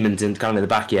demons in kind of the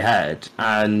back of your head.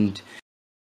 And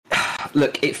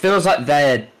look, it feels like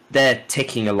they're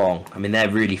ticking along. I mean,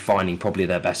 they're really finding probably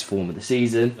their best form of the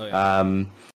season.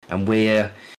 And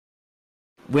we're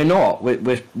not.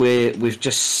 We've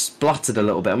just spluttered a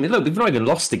little bit. I mean, look, we've not even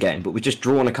lost a game, but we've just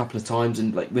drawn a couple of times.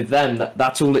 And like with them,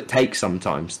 that's all it takes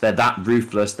sometimes. They're that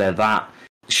ruthless. They're that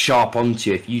sharp onto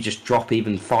you if you just drop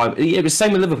even 5. It was the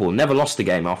same with Liverpool. Never lost a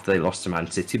game after they lost to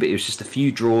Man City, but it was just a few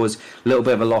draws, a little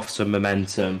bit of a loss of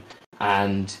momentum,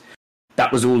 and that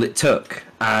was all it took.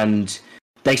 And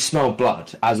they smell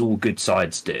blood, as all good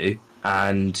sides do,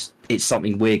 and it's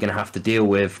something we're going to have to deal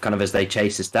with kind of as they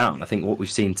chase us down. I think what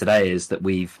we've seen today is that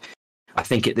I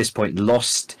think at this point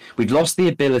we've lost the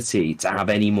ability to have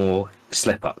any more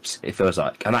slip-ups, it feels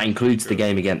like, and that includes the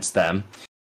game against them.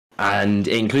 And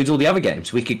it includes all the other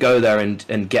games. We could go there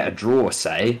and get a draw,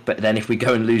 say, but then if we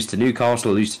go and lose to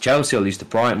Newcastle, or lose to Chelsea, or lose to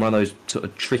Brighton, one of those sort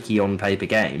of tricky on-paper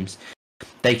games,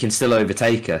 they can still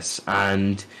overtake us.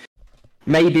 And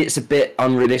maybe it's a bit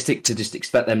unrealistic to just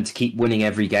expect them to keep winning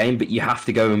every game, but you have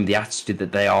to go in with the attitude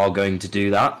that they are going to do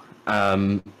that.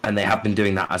 And they have been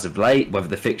doing that as of late, whether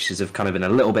the fixtures have kind of been a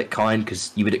little bit kind,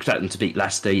 because you would expect them to beat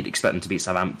Leicester, you'd expect them to beat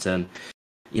Southampton.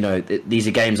 You know, these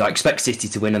are games I expect City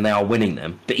to win, and they are winning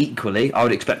them. But equally, I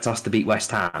would expect us to beat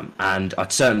West Ham, and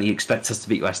I'd certainly expect us to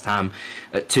beat West Ham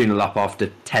at 2-0 up after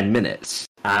 10 minutes.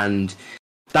 And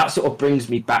that sort of brings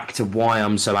me back to why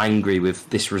I'm so angry with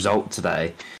this result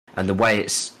today, and the way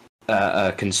it's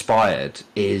conspired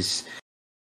is,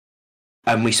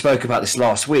 and we spoke about this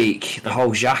last week, the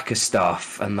whole Xhaka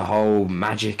stuff and the whole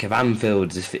magic of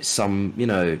Anfield, as if it's some, you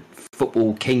know,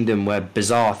 football kingdom where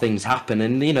bizarre things happen,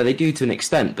 and you know they do to an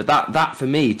extent, but that for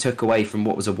me took away from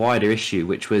what was a wider issue,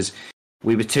 which was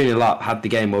we were 2-0 up, had the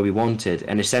game where we wanted,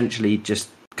 and essentially just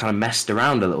kind of messed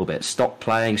around a little bit, stopped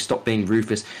playing, stopped being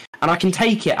ruthless. And I can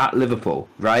take it at Liverpool,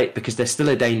 right, because they're still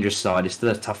a dangerous side, it's still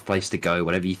a tough place to go,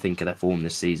 whatever you think of their form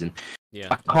this season.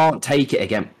 I can't take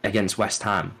it against West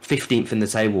Ham, 15th in the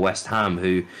table West Ham,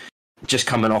 who just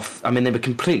coming off, I mean, they were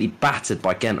completely battered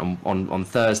by Ghent on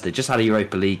Thursday, just had a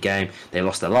Europa League game, they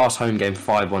lost their last home game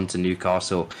 5-1 to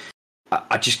Newcastle.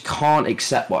 I just can't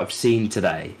accept what I've seen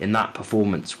today in that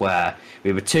performance, where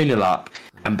we were 2-0 up,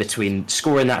 and between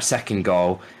scoring that second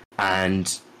goal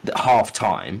and half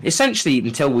time, essentially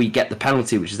until we get the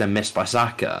penalty, which is then missed by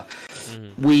Saka,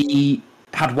 we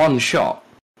had one shot,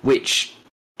 which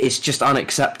is just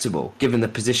unacceptable given the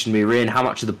position we were in, how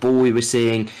much of the ball we were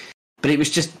seeing. But it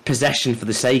was just possession for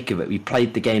the sake of it. We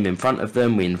played the game in front of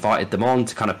them. We invited them on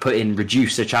to kind of put in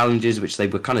reducer challenges, which they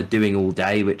were kind of doing all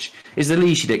day, which is the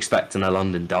least you'd expect in a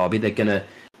London derby.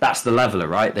 That's the leveler,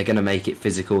 right? They're going to make it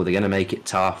physical. They're going to make it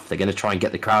tough. They're going to try and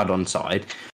get the crowd on side.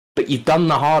 But you've done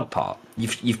the hard part.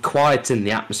 You've quietened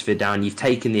the atmosphere down. You've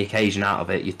taken the occasion out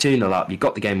of it. You're 2-0 up. You've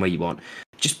got the game where you want.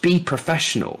 Just be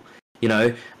professional, you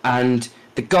know? And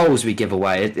the goals we give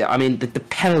away, I mean, the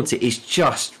penalty is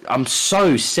just, I'm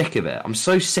so sick of it. I'm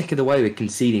so sick of the way we're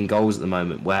conceding goals at the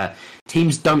moment, where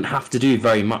teams don't have to do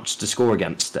very much to score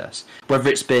against us. Whether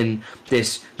it's been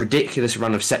this ridiculous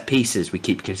run of set pieces we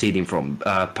keep conceding from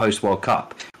post-World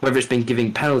Cup, whether it's been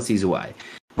giving penalties away,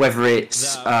 whether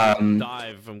it's...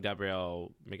 dive from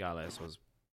Gabriel Migales was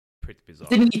pretty bizarre.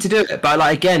 Didn't need to do it, but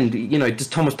like again, you know, does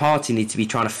Thomas Partey need to be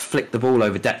trying to flick the ball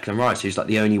over Declan Rice, who's like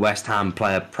the only West Ham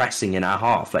player pressing in our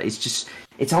half? Like,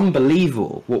 it's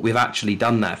unbelievable what we've actually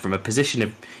done there from a position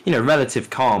of, you know, relative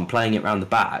calm, playing it around the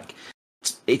back.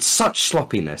 It's such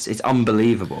sloppiness. It's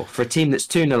unbelievable for a team that's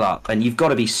 2-0 up, and you've got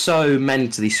to be so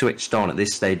mentally switched on at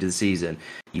this stage of the season.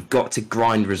 You've got to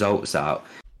grind results out.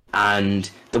 And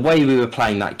the way we were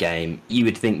playing that game, you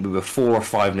would think we were 4 or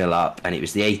 5-0 up, and it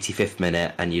was the 85th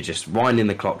minute, and you're just winding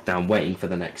the clock down, waiting for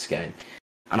the next game.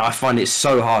 And I find it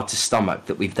so hard to stomach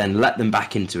that we've then let them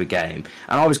back into a game.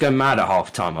 And I was going mad at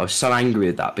half time. I was so angry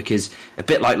with that, because a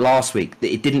bit like last week,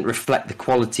 it didn't reflect the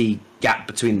quality gap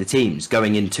between the teams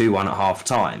going in 2-1 at half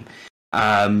time.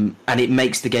 And it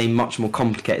makes the game much more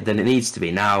complicated than it needs to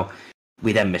be. Now,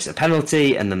 we then miss a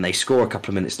penalty, and then they score a couple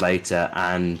of minutes later,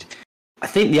 and I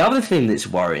think the other thing that's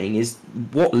worrying is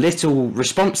what little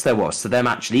response there was to them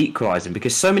actually equalising,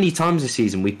 because so many times this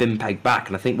season we've been pegged back,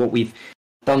 and I think what we've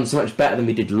done so much better than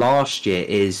we did last year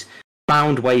is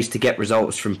found ways to get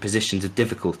results from positions of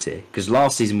difficulty, because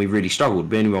last season we really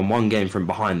struggled. We only won one game from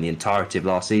behind the entirety of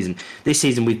last season. This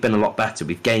season we've been a lot better.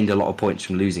 We've gained a lot of points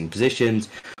from losing positions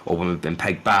or when we've been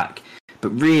pegged back. But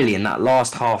really in that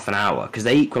last half an hour, because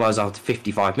they equalised after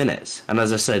 55 minutes, and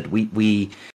as I said, we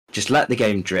just let the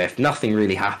game drift. Nothing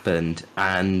really happened.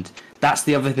 And that's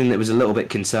the other thing that was a little bit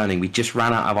concerning. We just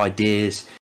ran out of ideas,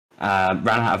 ran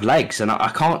out of legs. And I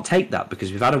can't take that,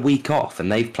 because we've had a week off and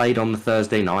they've played on the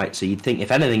Thursday night. So you'd think,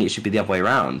 if anything, it should be the other way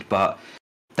around. But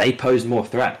they pose more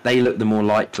threat. They look the more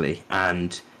likely.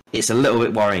 And it's a little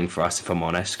bit worrying for us, if I'm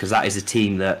honest, because that is a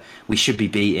team that we should be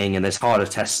beating, and there's harder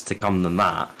tests to come than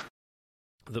that.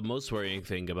 The most worrying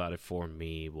thing about it for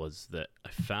me was that I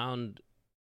found...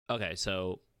 Okay,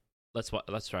 so... Let's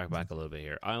track back a little bit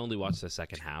here. I only watched the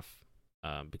second half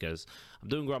because I'm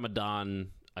doing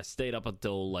Ramadan. I stayed up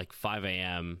until like 5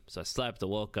 a.m. So I slept. I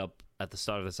woke up at the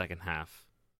start of the second half.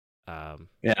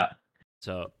 Yeah.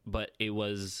 So, but it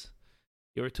was,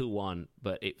 you were 2-1,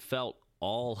 but it felt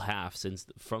all half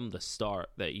from the start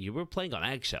that you were playing on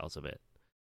eggshells a bit.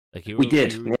 Like we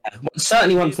did. Yeah. Well,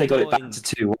 certainly once they got it back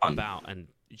to 2-1. And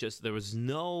just there was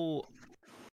no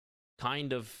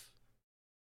kind of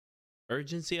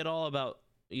urgency at all about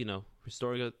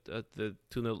restoring the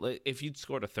 2-0. If you'd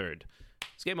scored a third,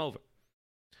 it's game over.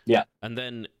 Yeah. And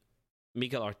then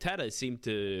Mikel Arteta seemed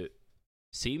to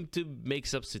make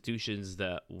substitutions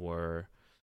that were...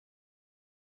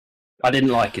 I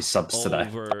didn't like his subs today.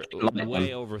 Way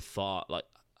overthought. Like,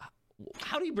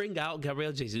 how do you bring out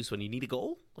Gabriel Jesus when you need a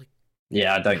goal? Like,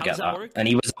 yeah, I don't get that. Work? And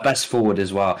he was the best forward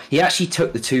as well. He actually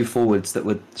took the two forwards that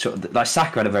were sort of like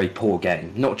Saka had a very poor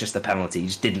game, not just the penalty. He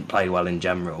just didn't play well in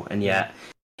general, and yet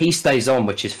he stays on,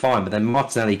 which is fine. But then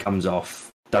Martinelli comes off.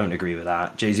 Don't agree with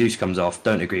that. Jesus comes off.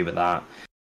 Don't agree with that.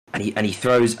 And he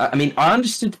throws. I mean, I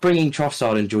understood bringing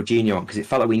Trossard and Jorginho on because it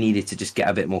felt like we needed to just get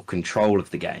a bit more control of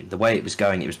the game. The way it was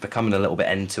going, it was becoming a little bit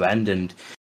end to end, and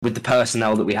with the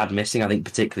personnel that we had missing, I think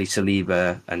particularly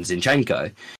Saliba and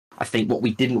Zinchenko, I think what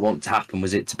we didn't want to happen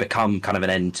was it to become kind of an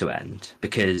end to end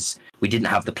because we didn't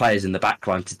have the players in the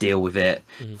backline to deal with it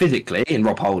physically in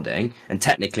Rob Holding and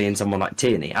technically in someone like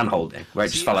Tierney and Holding, where it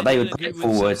just felt like they would put it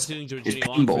forward. It's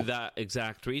pinball. For that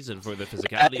exact reason, for the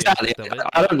physicality. Exactly.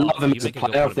 I don't love him as a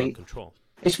player. I think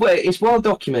it's well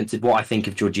documented what I think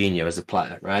of Jorginho as a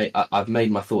player, right? I've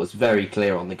made my thoughts very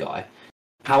clear on the guy.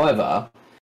 However,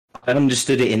 I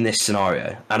understood it in this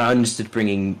scenario, and I understood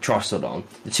bringing Trossard on.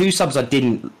 The two subs I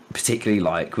didn't particularly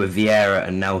like were Vieira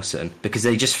and Nelson, because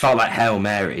they just felt like Hail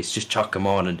Marys, just chuck them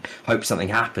on and hope something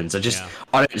happens. I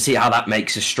don't see how that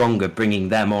makes us stronger, bringing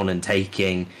them on and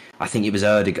taking, I think it was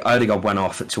Erdegaard went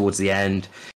off towards the end,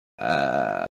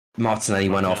 Martinelli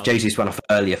went off, Jesus went off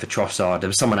earlier for Trossard, there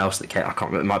was someone else that came, I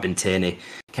can't remember, it might have been Tierney,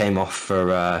 came off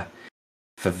for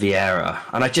Vieira,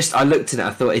 and I looked at it,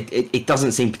 I thought it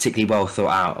doesn't seem particularly well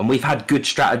thought out, and we've had good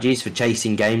strategies for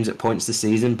chasing games at points this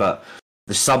season, but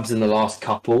the subs in the last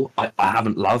couple I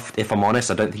haven't loved, if I'm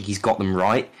honest. I don't think he's got them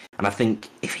right, and I think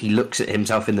if he looks at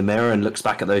himself in the mirror and looks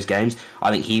back at those games,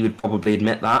 I think he would probably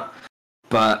admit that.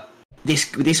 But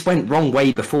this went wrong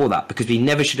way before that, because we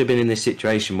never should have been in this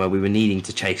situation where we were needing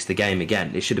to chase the game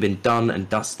again. It should have been done and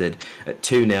dusted at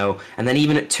 2-0, and then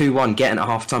even at 2-1, getting at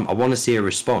half time, I want to see a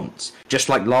response. Just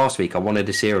like last week, I wanted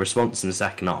to see a response in the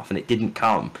second half, and it didn't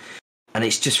come. And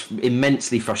it's just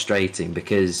immensely frustrating,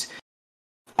 because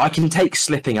I can take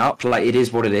slipping up, like it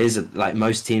is what it is, like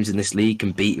most teams in this league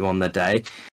can beat you on their day.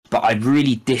 But I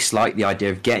really dislike the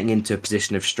idea of getting into a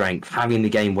position of strength, having the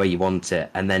game where you want it,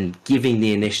 and then giving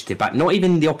the initiative back. Not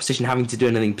even the opposition having to do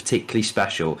anything particularly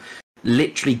special.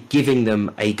 Literally giving them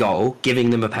a goal, giving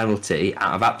them a penalty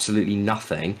out of absolutely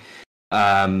nothing,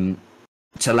 to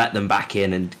let them back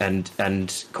in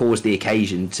and cause the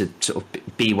occasion to sort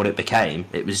of be what it became.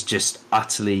 It was just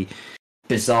utterly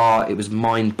bizarre. It was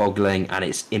mind-boggling, and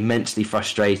it's immensely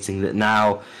frustrating that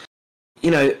now,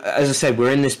 as I said,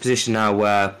 we're in this position now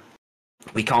where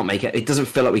we can't make it. It doesn't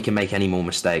feel like we can make any more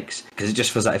mistakes, because it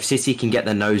just feels like if City can get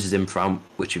their noses in front,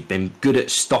 which have been good at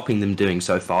stopping them doing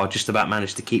so far, just about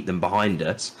managed to keep them behind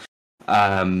us.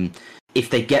 If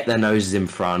they get their noses in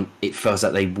front, it feels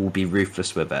like they will be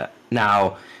ruthless with it.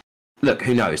 Now, look,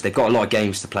 who knows? They've got a lot of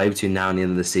games to play between now and the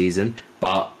end of the season,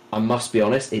 but I must be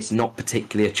honest, it's not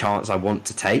particularly a chance I want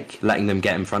to take, letting them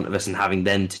get in front of us and having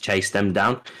them to chase them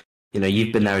down.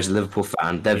 You've been there as a Liverpool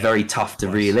fan. They're very tough to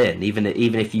reel in. Even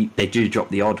if they do drop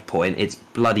the odd point, it's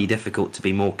bloody difficult to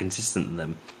be more consistent than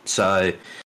them. So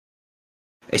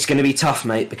it's going to be tough,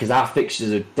 mate, because our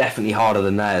fixtures are definitely harder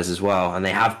than theirs as well, and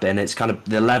they have been. It's kind of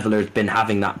the leveler has been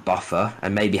having that buffer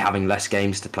and maybe having less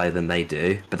games to play than they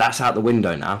do. But that's out the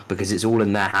window now, because it's all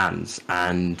in their hands,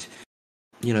 and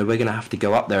we're going to have to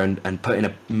go up there and put in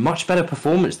a much better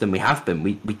performance than we have been.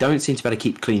 We don't seem to be able to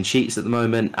keep clean sheets at the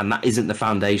moment, and that isn't the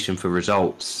foundation for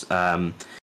results in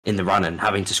the run, and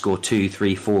having to score 2,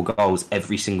 3, 4 goals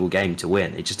every single game to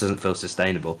win. It just doesn't feel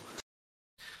sustainable.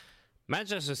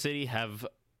 Manchester City have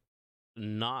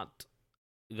not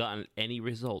gotten any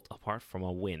result apart from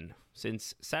a win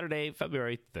since Saturday,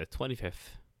 February the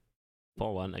 25th,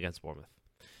 4-1 against Bournemouth.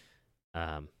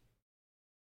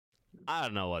 I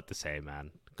don't know what to say, man.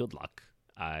 Good luck.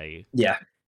 Yeah,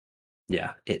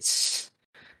 it's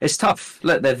tough.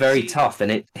 Look, they're very tough,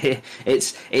 and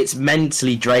it's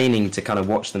mentally draining to kind of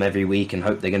watch them every week and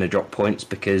hope they're going to drop points,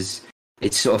 because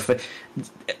it's sort of,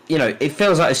 it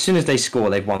feels like as soon as they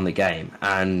score, they've won the game,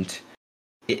 and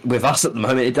with us at the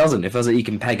moment, it doesn't. It feels like you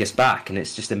can peg us back, and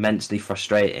it's just immensely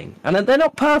frustrating. And they're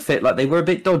not perfect. Like, they were a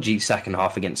bit dodgy second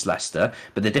half against Leicester,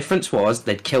 but the difference was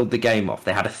they'd killed the game off.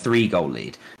 They had a 3-goal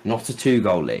lead, not a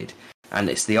 2-goal lead. And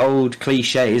it's the old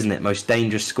cliche, isn't it? Most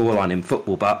dangerous scoreline in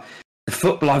football. But the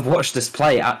football I've watched us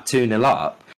play at 2-0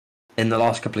 up in the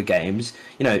last couple of games,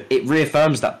 it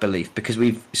reaffirms that belief, because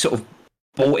we've sort of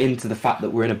bought into the fact that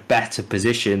we're in a better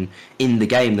position in the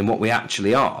game than what we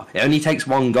actually are. It only takes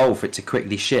one goal for it to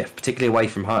quickly shift, particularly away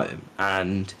from home,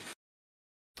 and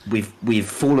we've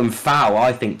fallen foul,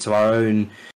 I think, to our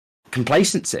own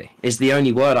complacency is the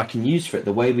only word I can use for it.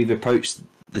 The way we've approached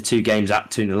the 2 games at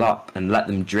 2-0 up and let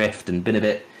them drift and been a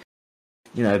bit,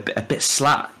 a bit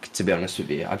slack, to be honest with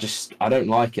you. I don't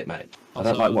like it, mate. I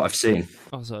don't like what I've seen.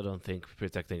 Also, I don't think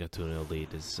protecting a 2-0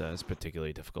 lead is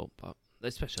particularly difficult, but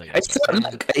especially it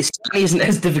certainly isn't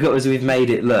as difficult as we've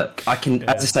made it look. As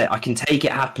I say, I can take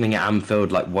it happening at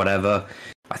Anfield, like whatever.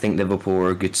 I think Liverpool are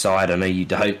a good side. I know you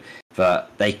don't,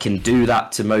 but they can do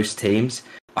that to most teams.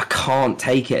 I can't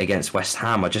take it against West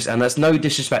Ham. And there's no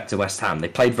disrespect to West Ham. They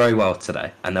played very well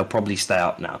today, and they'll probably stay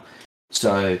up now.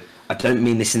 So I don't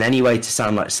mean this in any way to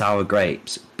sound like sour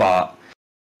grapes, but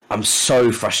I'm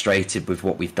so frustrated with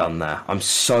what we've done there. I'm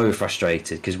so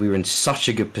frustrated because we were in such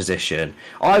a good position.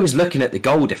 I was looking at the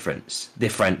goal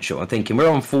differential and thinking we're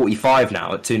on 45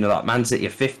 now at 2-0 up, Man City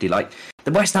at 50. Like,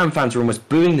 the West Ham fans were almost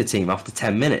booing the team after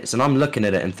 10 minutes, and I'm looking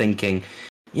at it and thinking,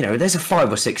 there's a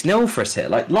 5 or 6-0 for us here.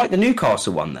 Like the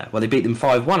Newcastle one there, where they beat them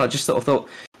 5-1. I just sort of thought,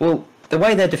 well, the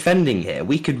way they're defending here,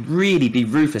 we could really be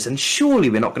ruthless, and surely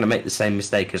we're not going to make the same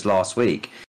mistake as last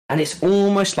week. And it's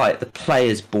almost like the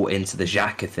players bought into the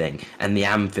Xhaka thing and the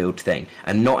Anfield thing,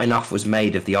 and not enough was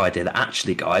made of the idea that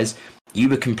actually, guys, you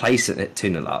were complacent at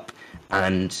 2-0 up,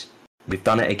 and we've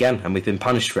done it again, and we've been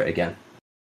punished for it again.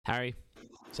 Harry,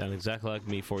 sound exactly like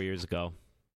me 4 years ago.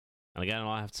 And again,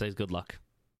 all I have to say is good luck.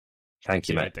 Thank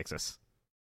you, mate. Texas.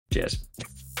 Cheers.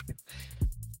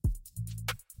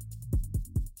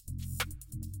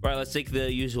 Right, let's take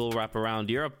the usual wrap around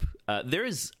Europe.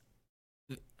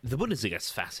 The Bundesliga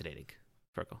is fascinating,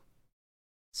 Fergal.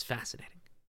 It's fascinating.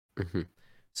 Mm-hmm.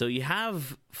 So you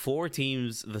have 4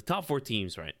 teams, the top 4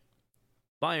 teams, right?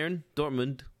 Bayern,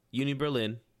 Dortmund, Union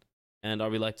Berlin, and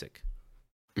RB Leipzig.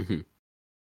 Mm-hmm.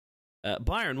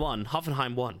 Bayern 1,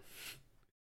 Hoffenheim 1.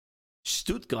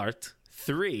 Stuttgart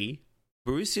 3,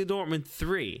 Borussia Dortmund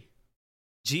 3.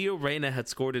 Gio Reyna had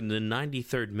scored in the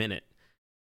 93rd minute.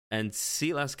 And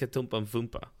Silas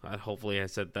Katumpamvumpa, hopefully I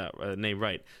said that name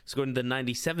right, scored in the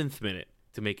 97th minute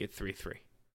to make it 3-3.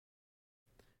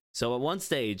 So at one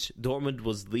stage, Dortmund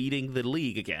was leading the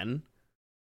league again,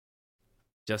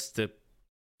 just to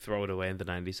throw it away in the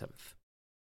 97th.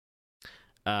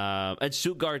 And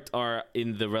Stuttgart are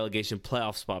in the relegation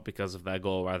playoff spot because of that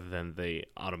goal rather than the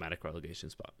automatic relegation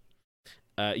spot.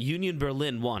 Union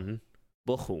Berlin won.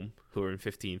 Bochum, who are in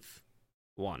 15th,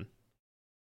 won.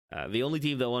 The only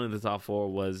team that won in the top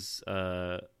 4 was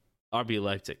RB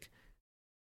Leipzig.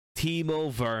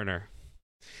 Timo Werner.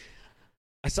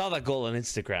 I saw that goal on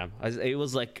Instagram. It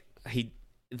was like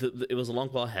it was a long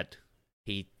ball ahead.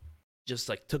 He just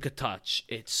like took a touch.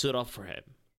 It stood up for him,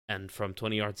 and from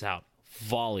 20 yards out,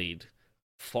 volleyed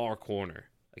far corner.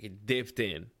 Like it dipped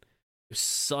in. It was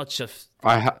such a.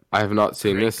 I have not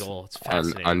seen this goal. It's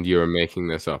fascinating. and you're making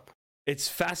this up. It's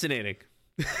fascinating.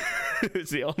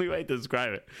 It's the only way to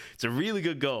describe it. It's a really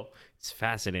good goal. It's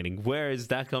fascinating. Where does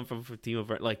that come from for Timo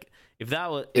Werner? Like, if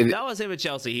that was him at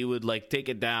Chelsea, he would like take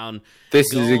it down.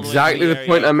 This is exactly the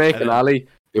point I'm making, Ali.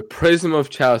 The prism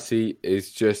of Chelsea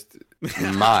is just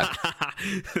mad.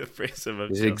 The prism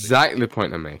of It's Chelsea. exactly the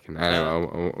point I'm making.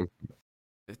 Anyway,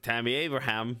 Tammy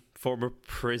Abraham, former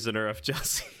prisoner of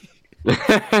Chelsea,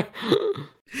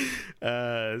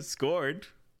 scored.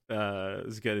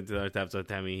 Let's get into our tabs on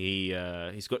Tammy.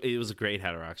 He scored. It was a great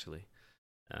header, actually,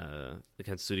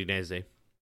 against Udinese.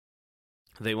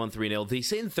 They won 3-0. They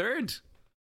sit in third.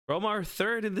 Roma are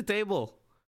third in the table.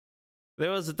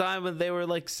 There was a time when they were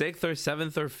like 6th or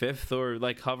 7th or 5th or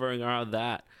like hovering around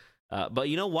that. But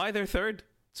you know why they're third?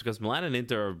 It's because Milan and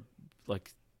Inter are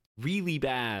like really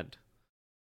bad.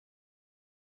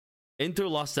 Inter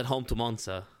lost at home to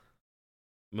Monza.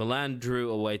 Milan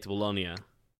drew away to Bologna.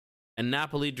 And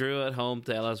Napoli drew at home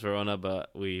to Hellas Verona, but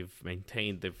we've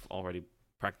maintained they've already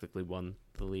practically won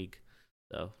the league.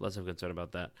 So less of a concern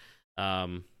about that.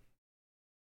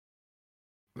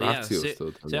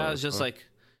 It's just like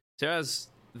Sarah's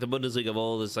the Bundesliga of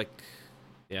old is like,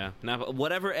 yeah.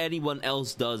 Whatever anyone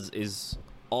else does is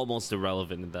almost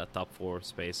irrelevant in that top 4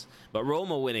 space. But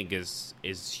Roma winning is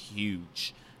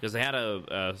huge because they had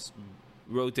a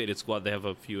rotated squad. They have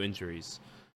a few injuries.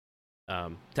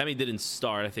 Tammy didn't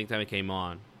start. I think Tammy came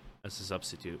on as a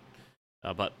substitute.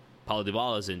 But Paulo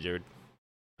Dybala is injured.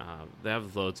 They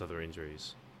have loads of other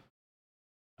injuries.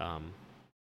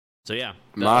 So yeah.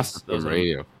 Master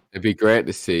Mourinho. It'd be great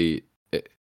to see it.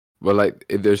 Well, like,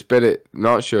 there's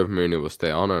not sure if Mourinho will stay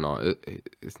on or not.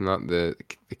 It's not the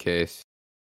case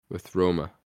with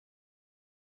Roma.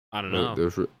 I don't know.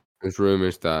 there's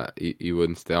rumors that he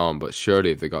wouldn't stay on, but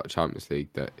surely if they got Champions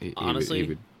League, that honestly, he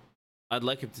would. I'd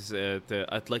like him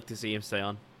I'd like to see him stay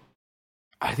on.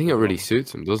 I think it really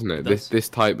suits him, doesn't it? Does. This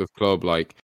type of club,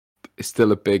 like, it's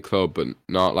still a big club, but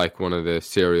not like one of the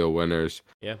serial winners.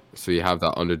 Yeah. So you have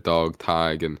that underdog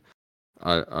tag, and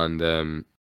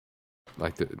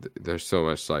like there's so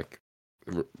much like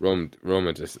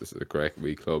Roma just is a great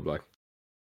wee club. Like,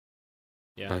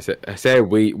 yeah, I say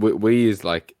we is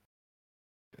like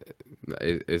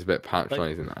is a bit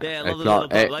patronising. Like, yeah, it's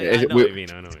not. I know what you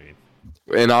mean. I know what you mean.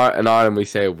 In Ireland, we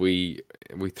say we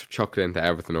chuck it into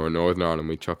everything, or in Northern Ireland,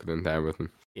 we chuck it into everything.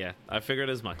 Yeah, I figured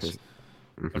as much.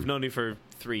 I've known you for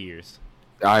 3 years.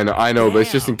 I know, but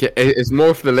it's just in case. It's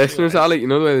more for the listeners, Ali. You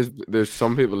know, there's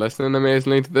some people listening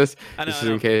amazingly to this. This is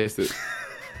in case that.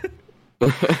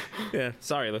 Yeah,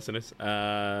 sorry, listeners.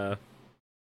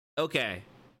 Okay,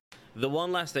 the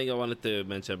one last thing I wanted to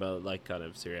mention about like kind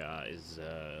of Serie A is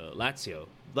Lazio.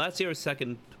 Lazio is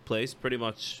second place, pretty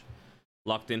much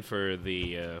locked in for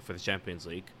the Champions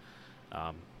League.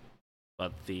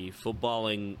 But the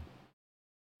footballing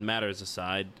matters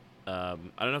aside, I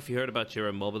don't know if you heard about Ciro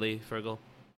Immobile, Fergal.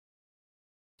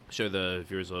 I'm sure the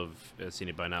viewers have seen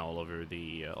it by now all over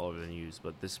the news.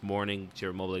 But this morning,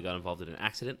 Ciro Immobile got involved in an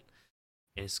accident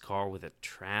in his car with a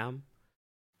tram,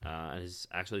 and is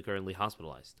actually currently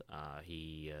hospitalized.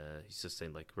 He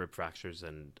sustained like rib fractures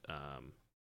and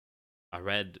I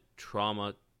read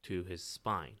trauma to his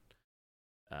spine.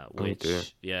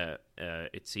 Which,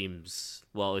 it seems,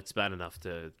 well, it's bad enough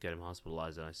to get him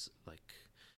hospitalized. And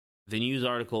the news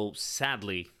article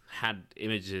sadly had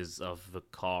images of the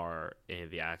car in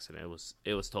the accident.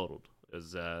 It was totaled.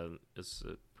 It's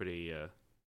pretty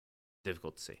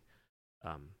difficult to see.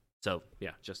 So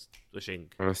yeah, just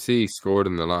wishing. I see he scored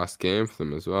in the last game for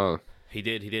them as well. He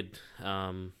did.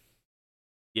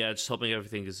 Yeah, just hoping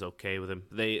everything is okay with him.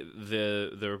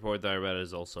 The report that I read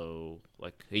is also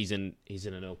like he's in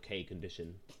an okay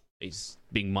condition. He's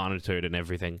being monitored and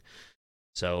everything.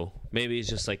 So maybe it's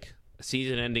just like a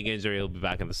season-ending injury. He'll be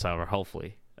back in the summer,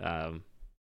 hopefully.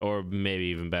 Or maybe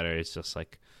even better, it's just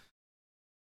like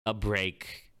a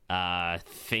break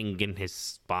thing in his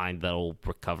spine that'll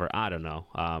recover. I don't know.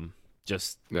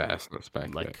 Just it's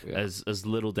not as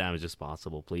little damage as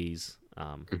possible, please.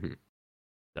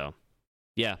 So.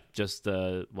 Yeah, just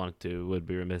would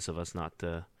be remiss of us not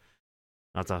to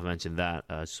have mentioned that.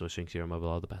 Just wishing Ciro Immobile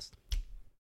all the best.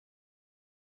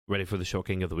 Ready for the short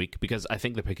king of the week? Because I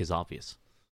think the pick is obvious.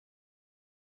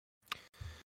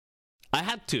 I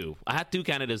had two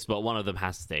candidates, but one of them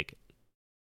has to take it.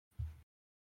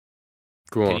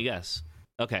 Go on. Can you guess?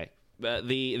 Okay.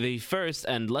 The first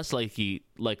and less likely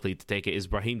to take it is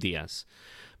Brahim Diaz.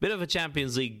 Bit of a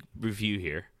Champions League review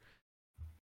here.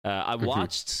 I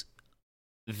watched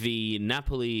the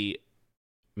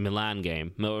Napoli-Milan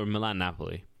game, or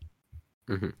Milan-Napoli.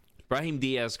 Brahim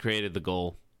Diaz created the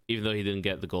goal, even though he didn't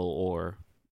get the goal or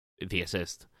the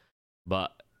assist.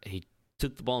 But he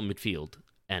took the ball in midfield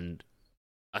and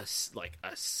a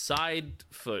side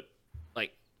foot,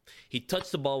 like he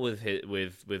touched the ball with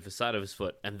the side of his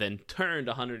foot and then turned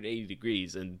 180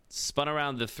 degrees and spun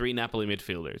around the three Napoli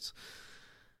midfielders,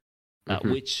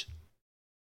 which.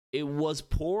 It was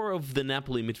poor of the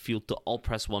Napoli midfield to all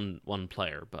press one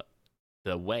player, but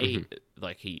the way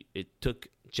it took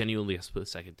genuinely a split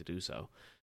second to do so.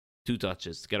 2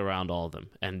 touches to get around all of them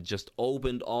and just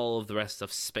opened all of the rest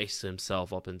of space to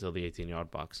himself up until the 18-yard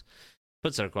box.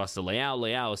 Puts it across the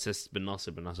Leao assists Ben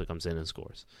Nasser comes in and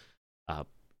scores.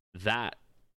 That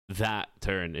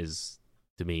turn is,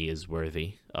 to me, is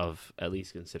worthy of at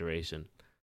least consideration.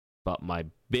 But my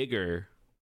bigger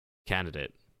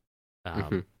candidate,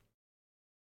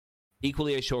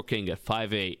 equally a short king at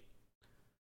 5'8",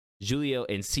 Giulio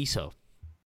Enciso.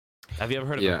 Have you ever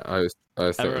heard of him? Yeah, I was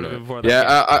thinking of him before.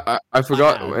 I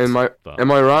forgot in my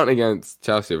rant against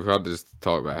Chelsea. I forgot to just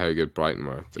talk about how good Brighton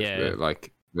were.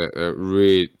 They're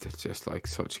really just like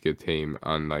such a good team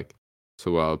and like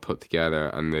so well put together.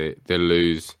 And they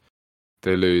lose.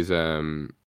 Who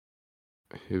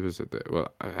was it?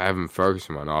 Evan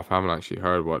Ferguson went off. I haven't actually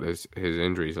heard what his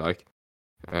injury's like.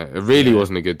 It really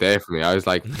wasn't a good day for me. I was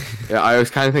like, I was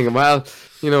kind of thinking, well,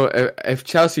 you know, if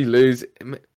Chelsea lose,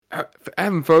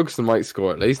 Evan Ferguson might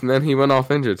score at least, and then he went off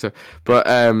injured. So, but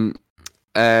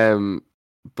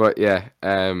yeah,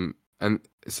 and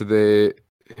so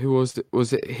who was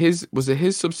it his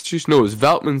substitution? No, it was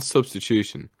Veltman's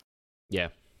substitution. Yeah,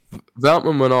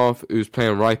 Veltman went off. He was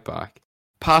playing right back.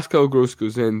 Pascal Gross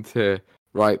goes into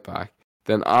right back.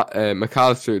 Then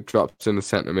McAllister drops in the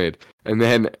centre mid, and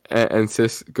then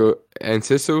Enciso,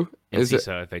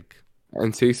 I think.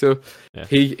 Enciso, yeah.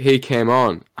 He came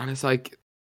on, and it's like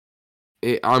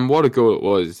and what a goal it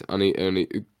was, and he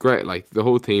great. Like the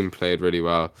whole team played really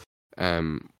well.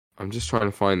 I'm just trying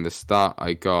to find the stat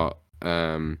I got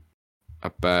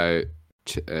about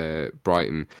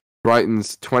Brighton.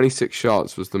 Brighton's 26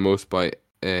 shots was the most by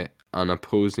an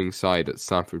opposing side at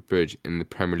Stamford Bridge in the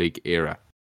Premier League era.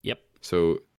 Yep.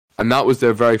 So, and that was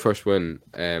their very first win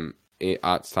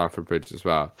at Stamford Bridge as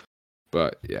well.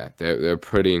 But yeah, they're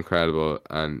pretty incredible,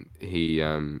 and his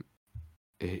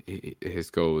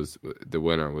goal was the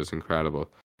winner was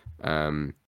incredible.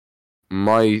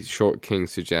 My short king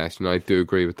suggestion, I do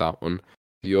agree with that one.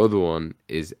 The other one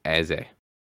is Eze.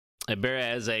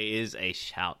 Iberia Eze is a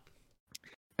shout.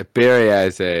 Iberia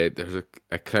Eze, there's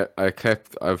a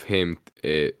clip of him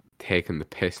taking the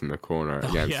piss in the corner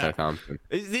against Southampton.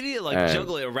 Did he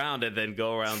juggle it around and then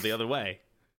go around the other way?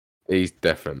 He's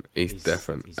different. He's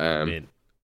different. He's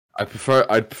I'd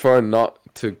prefer not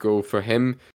to go for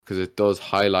him because it does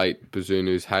highlight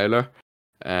Bazunu's howler.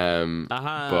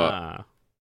 But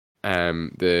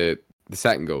the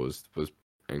second goal was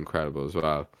incredible as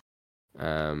well.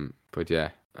 But yeah,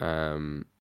 I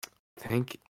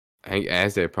think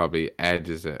Eze probably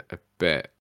edges it a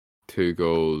bit. 2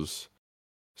 goals,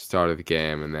 start of the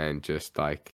game, and then just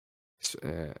like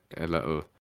a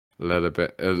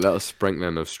little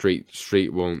sprinkling of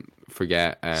street won't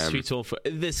forget.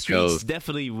 The streets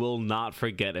definitely will not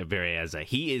forget Iberia Eze.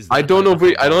 He is. I don't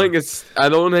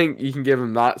think you can give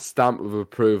him that stamp of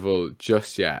approval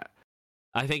just yet.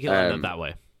 I think he'll end up that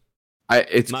way.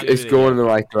 It's going in the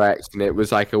right direction. It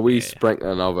was like a wee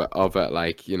sprinkling of it.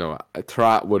 Like, you know,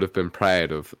 Tarat would have been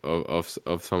proud of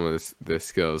some of the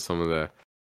skills, some of the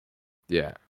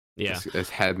It's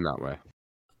heading that way.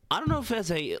 I don't know if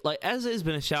Eze has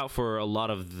been a shout for a lot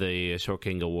of the Short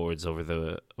King Awards over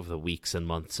the weeks and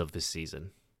months of this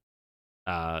season.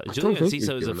 Julian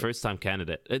Enciso is a first-time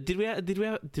candidate. Did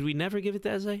we never give it to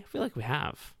Eze? I feel like we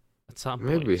have at some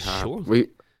point. Maybe we have. Surely. We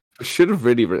should have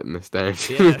really written this down.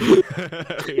 Yeah, we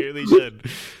really should.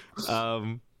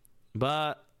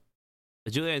 But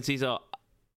Julian Enciso,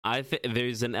 I think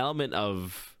there's an element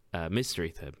of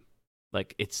mystery to him.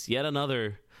 Like, it's yet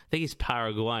another. I think he's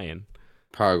Paraguayan.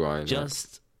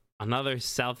 Just another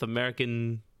South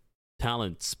American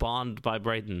talent spawned by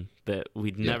Brighton that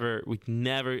it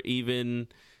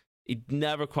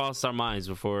never crossed our minds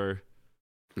before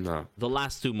the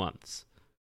last 2 months.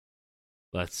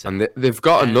 Let's say. And they've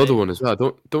got another one as well.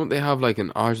 Don't they have like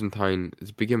an Argentine? Does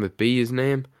it begin with B, his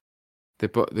name? They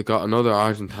got another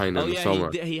Argentine in the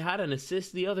summer. He had an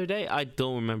assist the other day. I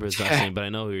don't remember his last name, but I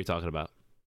know who you're talking about.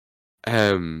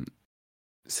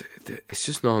 It's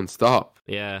just non-stop.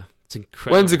 Yeah, it's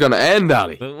incredible. When's it gonna end,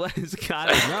 Ali? I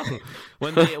don't know.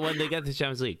 when they get to the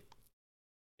Champions League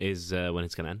is when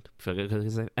it's gonna end.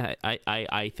 Because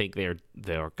I think they're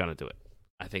gonna do it.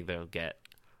 I think they'll get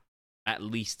at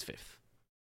least 5th.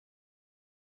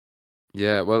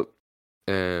 Yeah, well,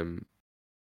 I'm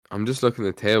just looking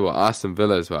at the table. Aston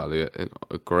Villa as well.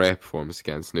 A great performance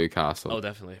against Newcastle. Oh,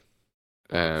 definitely.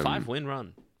 5-win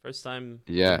run, first time.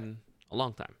 In a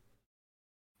long time.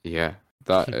 Yeah,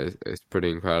 that is pretty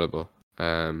incredible.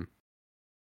 Yeah,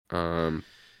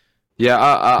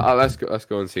 let's go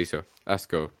Enciso. Let's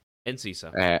go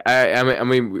Enciso. I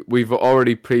mean, we've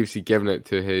already previously given it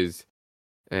to his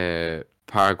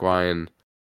Paraguayan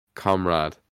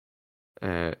comrade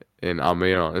in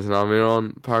Almiron. Isn't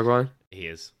Almiron Paraguayan? He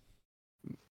is.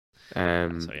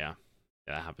 So yeah,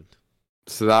 that happened.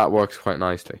 So that works quite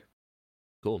nicely.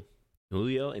 Cool.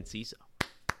 Julio Enciso.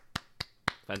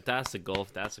 Fantastic goal,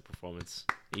 fantastic performance,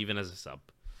 even as a sub.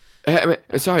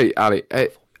 Sorry, Ali.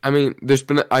 I mean, there's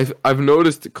been I've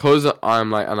noticed because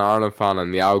I'm like an Ireland fan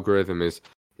and the algorithm is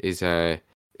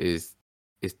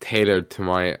tailored to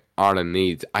my Ireland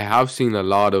needs. I have seen a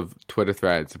lot of Twitter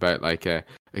threads about like a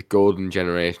golden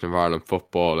generation of Ireland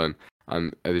football,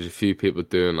 and there's a few people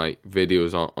doing like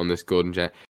videos on this golden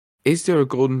gen. Is there a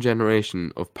golden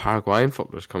generation of Paraguayan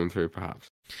footballers coming through? Perhaps.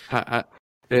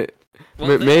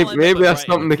 Maybe that's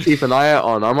something to keep an eye out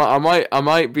on.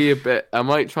 I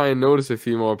might try and notice a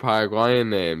few more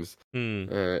Paraguayan names.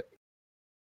 But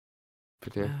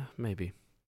yeah, maybe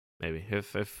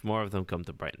if more of them come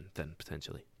to Brighton, then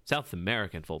potentially South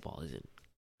American football is in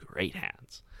great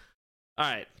hands.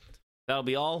 All right, that'll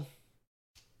be all.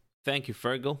 Thank you,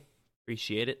 Fergal.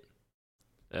 Appreciate it.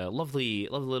 Lovely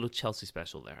little Chelsea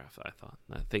special there. I thought.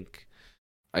 I think.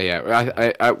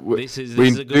 Yeah, we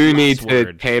do need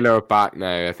to tailor it back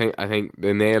now. I think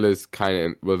the nail is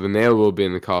the nail will be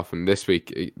in the coffin this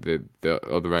week. The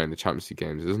other round, the Champions League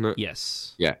games, isn't it?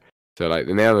 Yes. Yeah. So like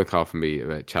the nail in the coffin be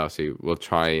about Chelsea. We'll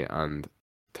try and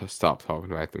to stop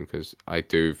talking about them because I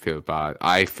do feel bad.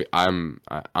 I'm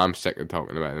sick of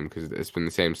talking about them because it's been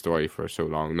the same story for so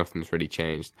long. Nothing's really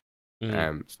changed.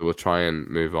 So we'll try and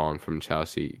move on from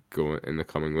Chelsea in the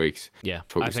coming weeks. Yeah,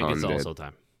 I think it's also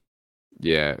time.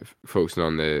 Yeah, focusing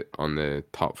on the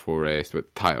top 4 race, the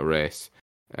title race,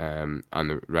 and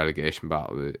the relegation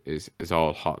battle is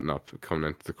all hotting up coming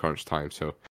into the crunch time.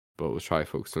 So, but we'll try to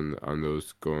focus on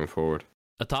those going forward.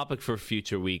 A topic for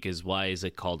future week is why is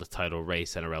it called a title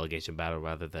race and a relegation battle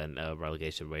rather than a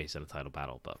relegation race and a title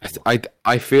battle? But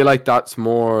I feel like that's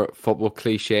more football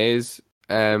cliches.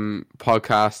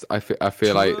 Podcast. I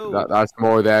feel like that's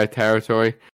more their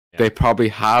territory. Yeah. They probably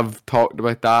have talked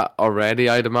about that already.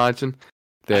 I'd imagine.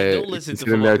 I don't listen to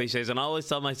football cliches, and I always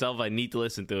tell myself I need to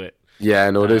listen to it. Yeah,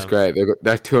 no, it is great.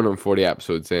 They're 240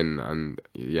 episodes in, and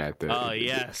yeah. Oh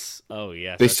yes.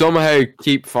 They somehow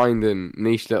keep finding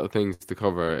niche little things to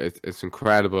cover. It's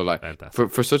incredible. Like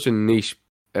for such a niche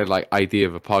idea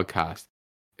of a podcast,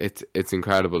 it's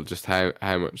incredible just how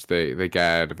much they get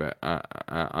out of it,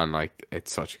 and like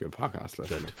it's such a good podcast.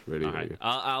 Listen, really, really good.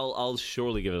 I'll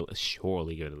surely give it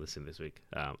a listen this week.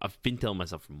 I've been telling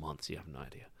myself for months. You have no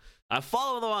idea. I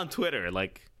follow them on Twitter.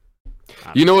 Like,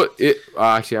 you know what?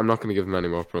 Actually, I'm not going to give them any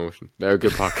more promotion. They're a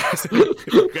good podcast.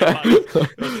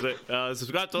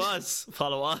 Subscribe to us.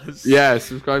 Follow us. Yeah,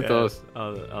 subscribe to us.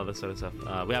 All this sort of stuff.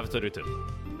 We have a Twitter too.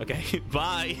 Okay,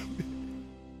 bye.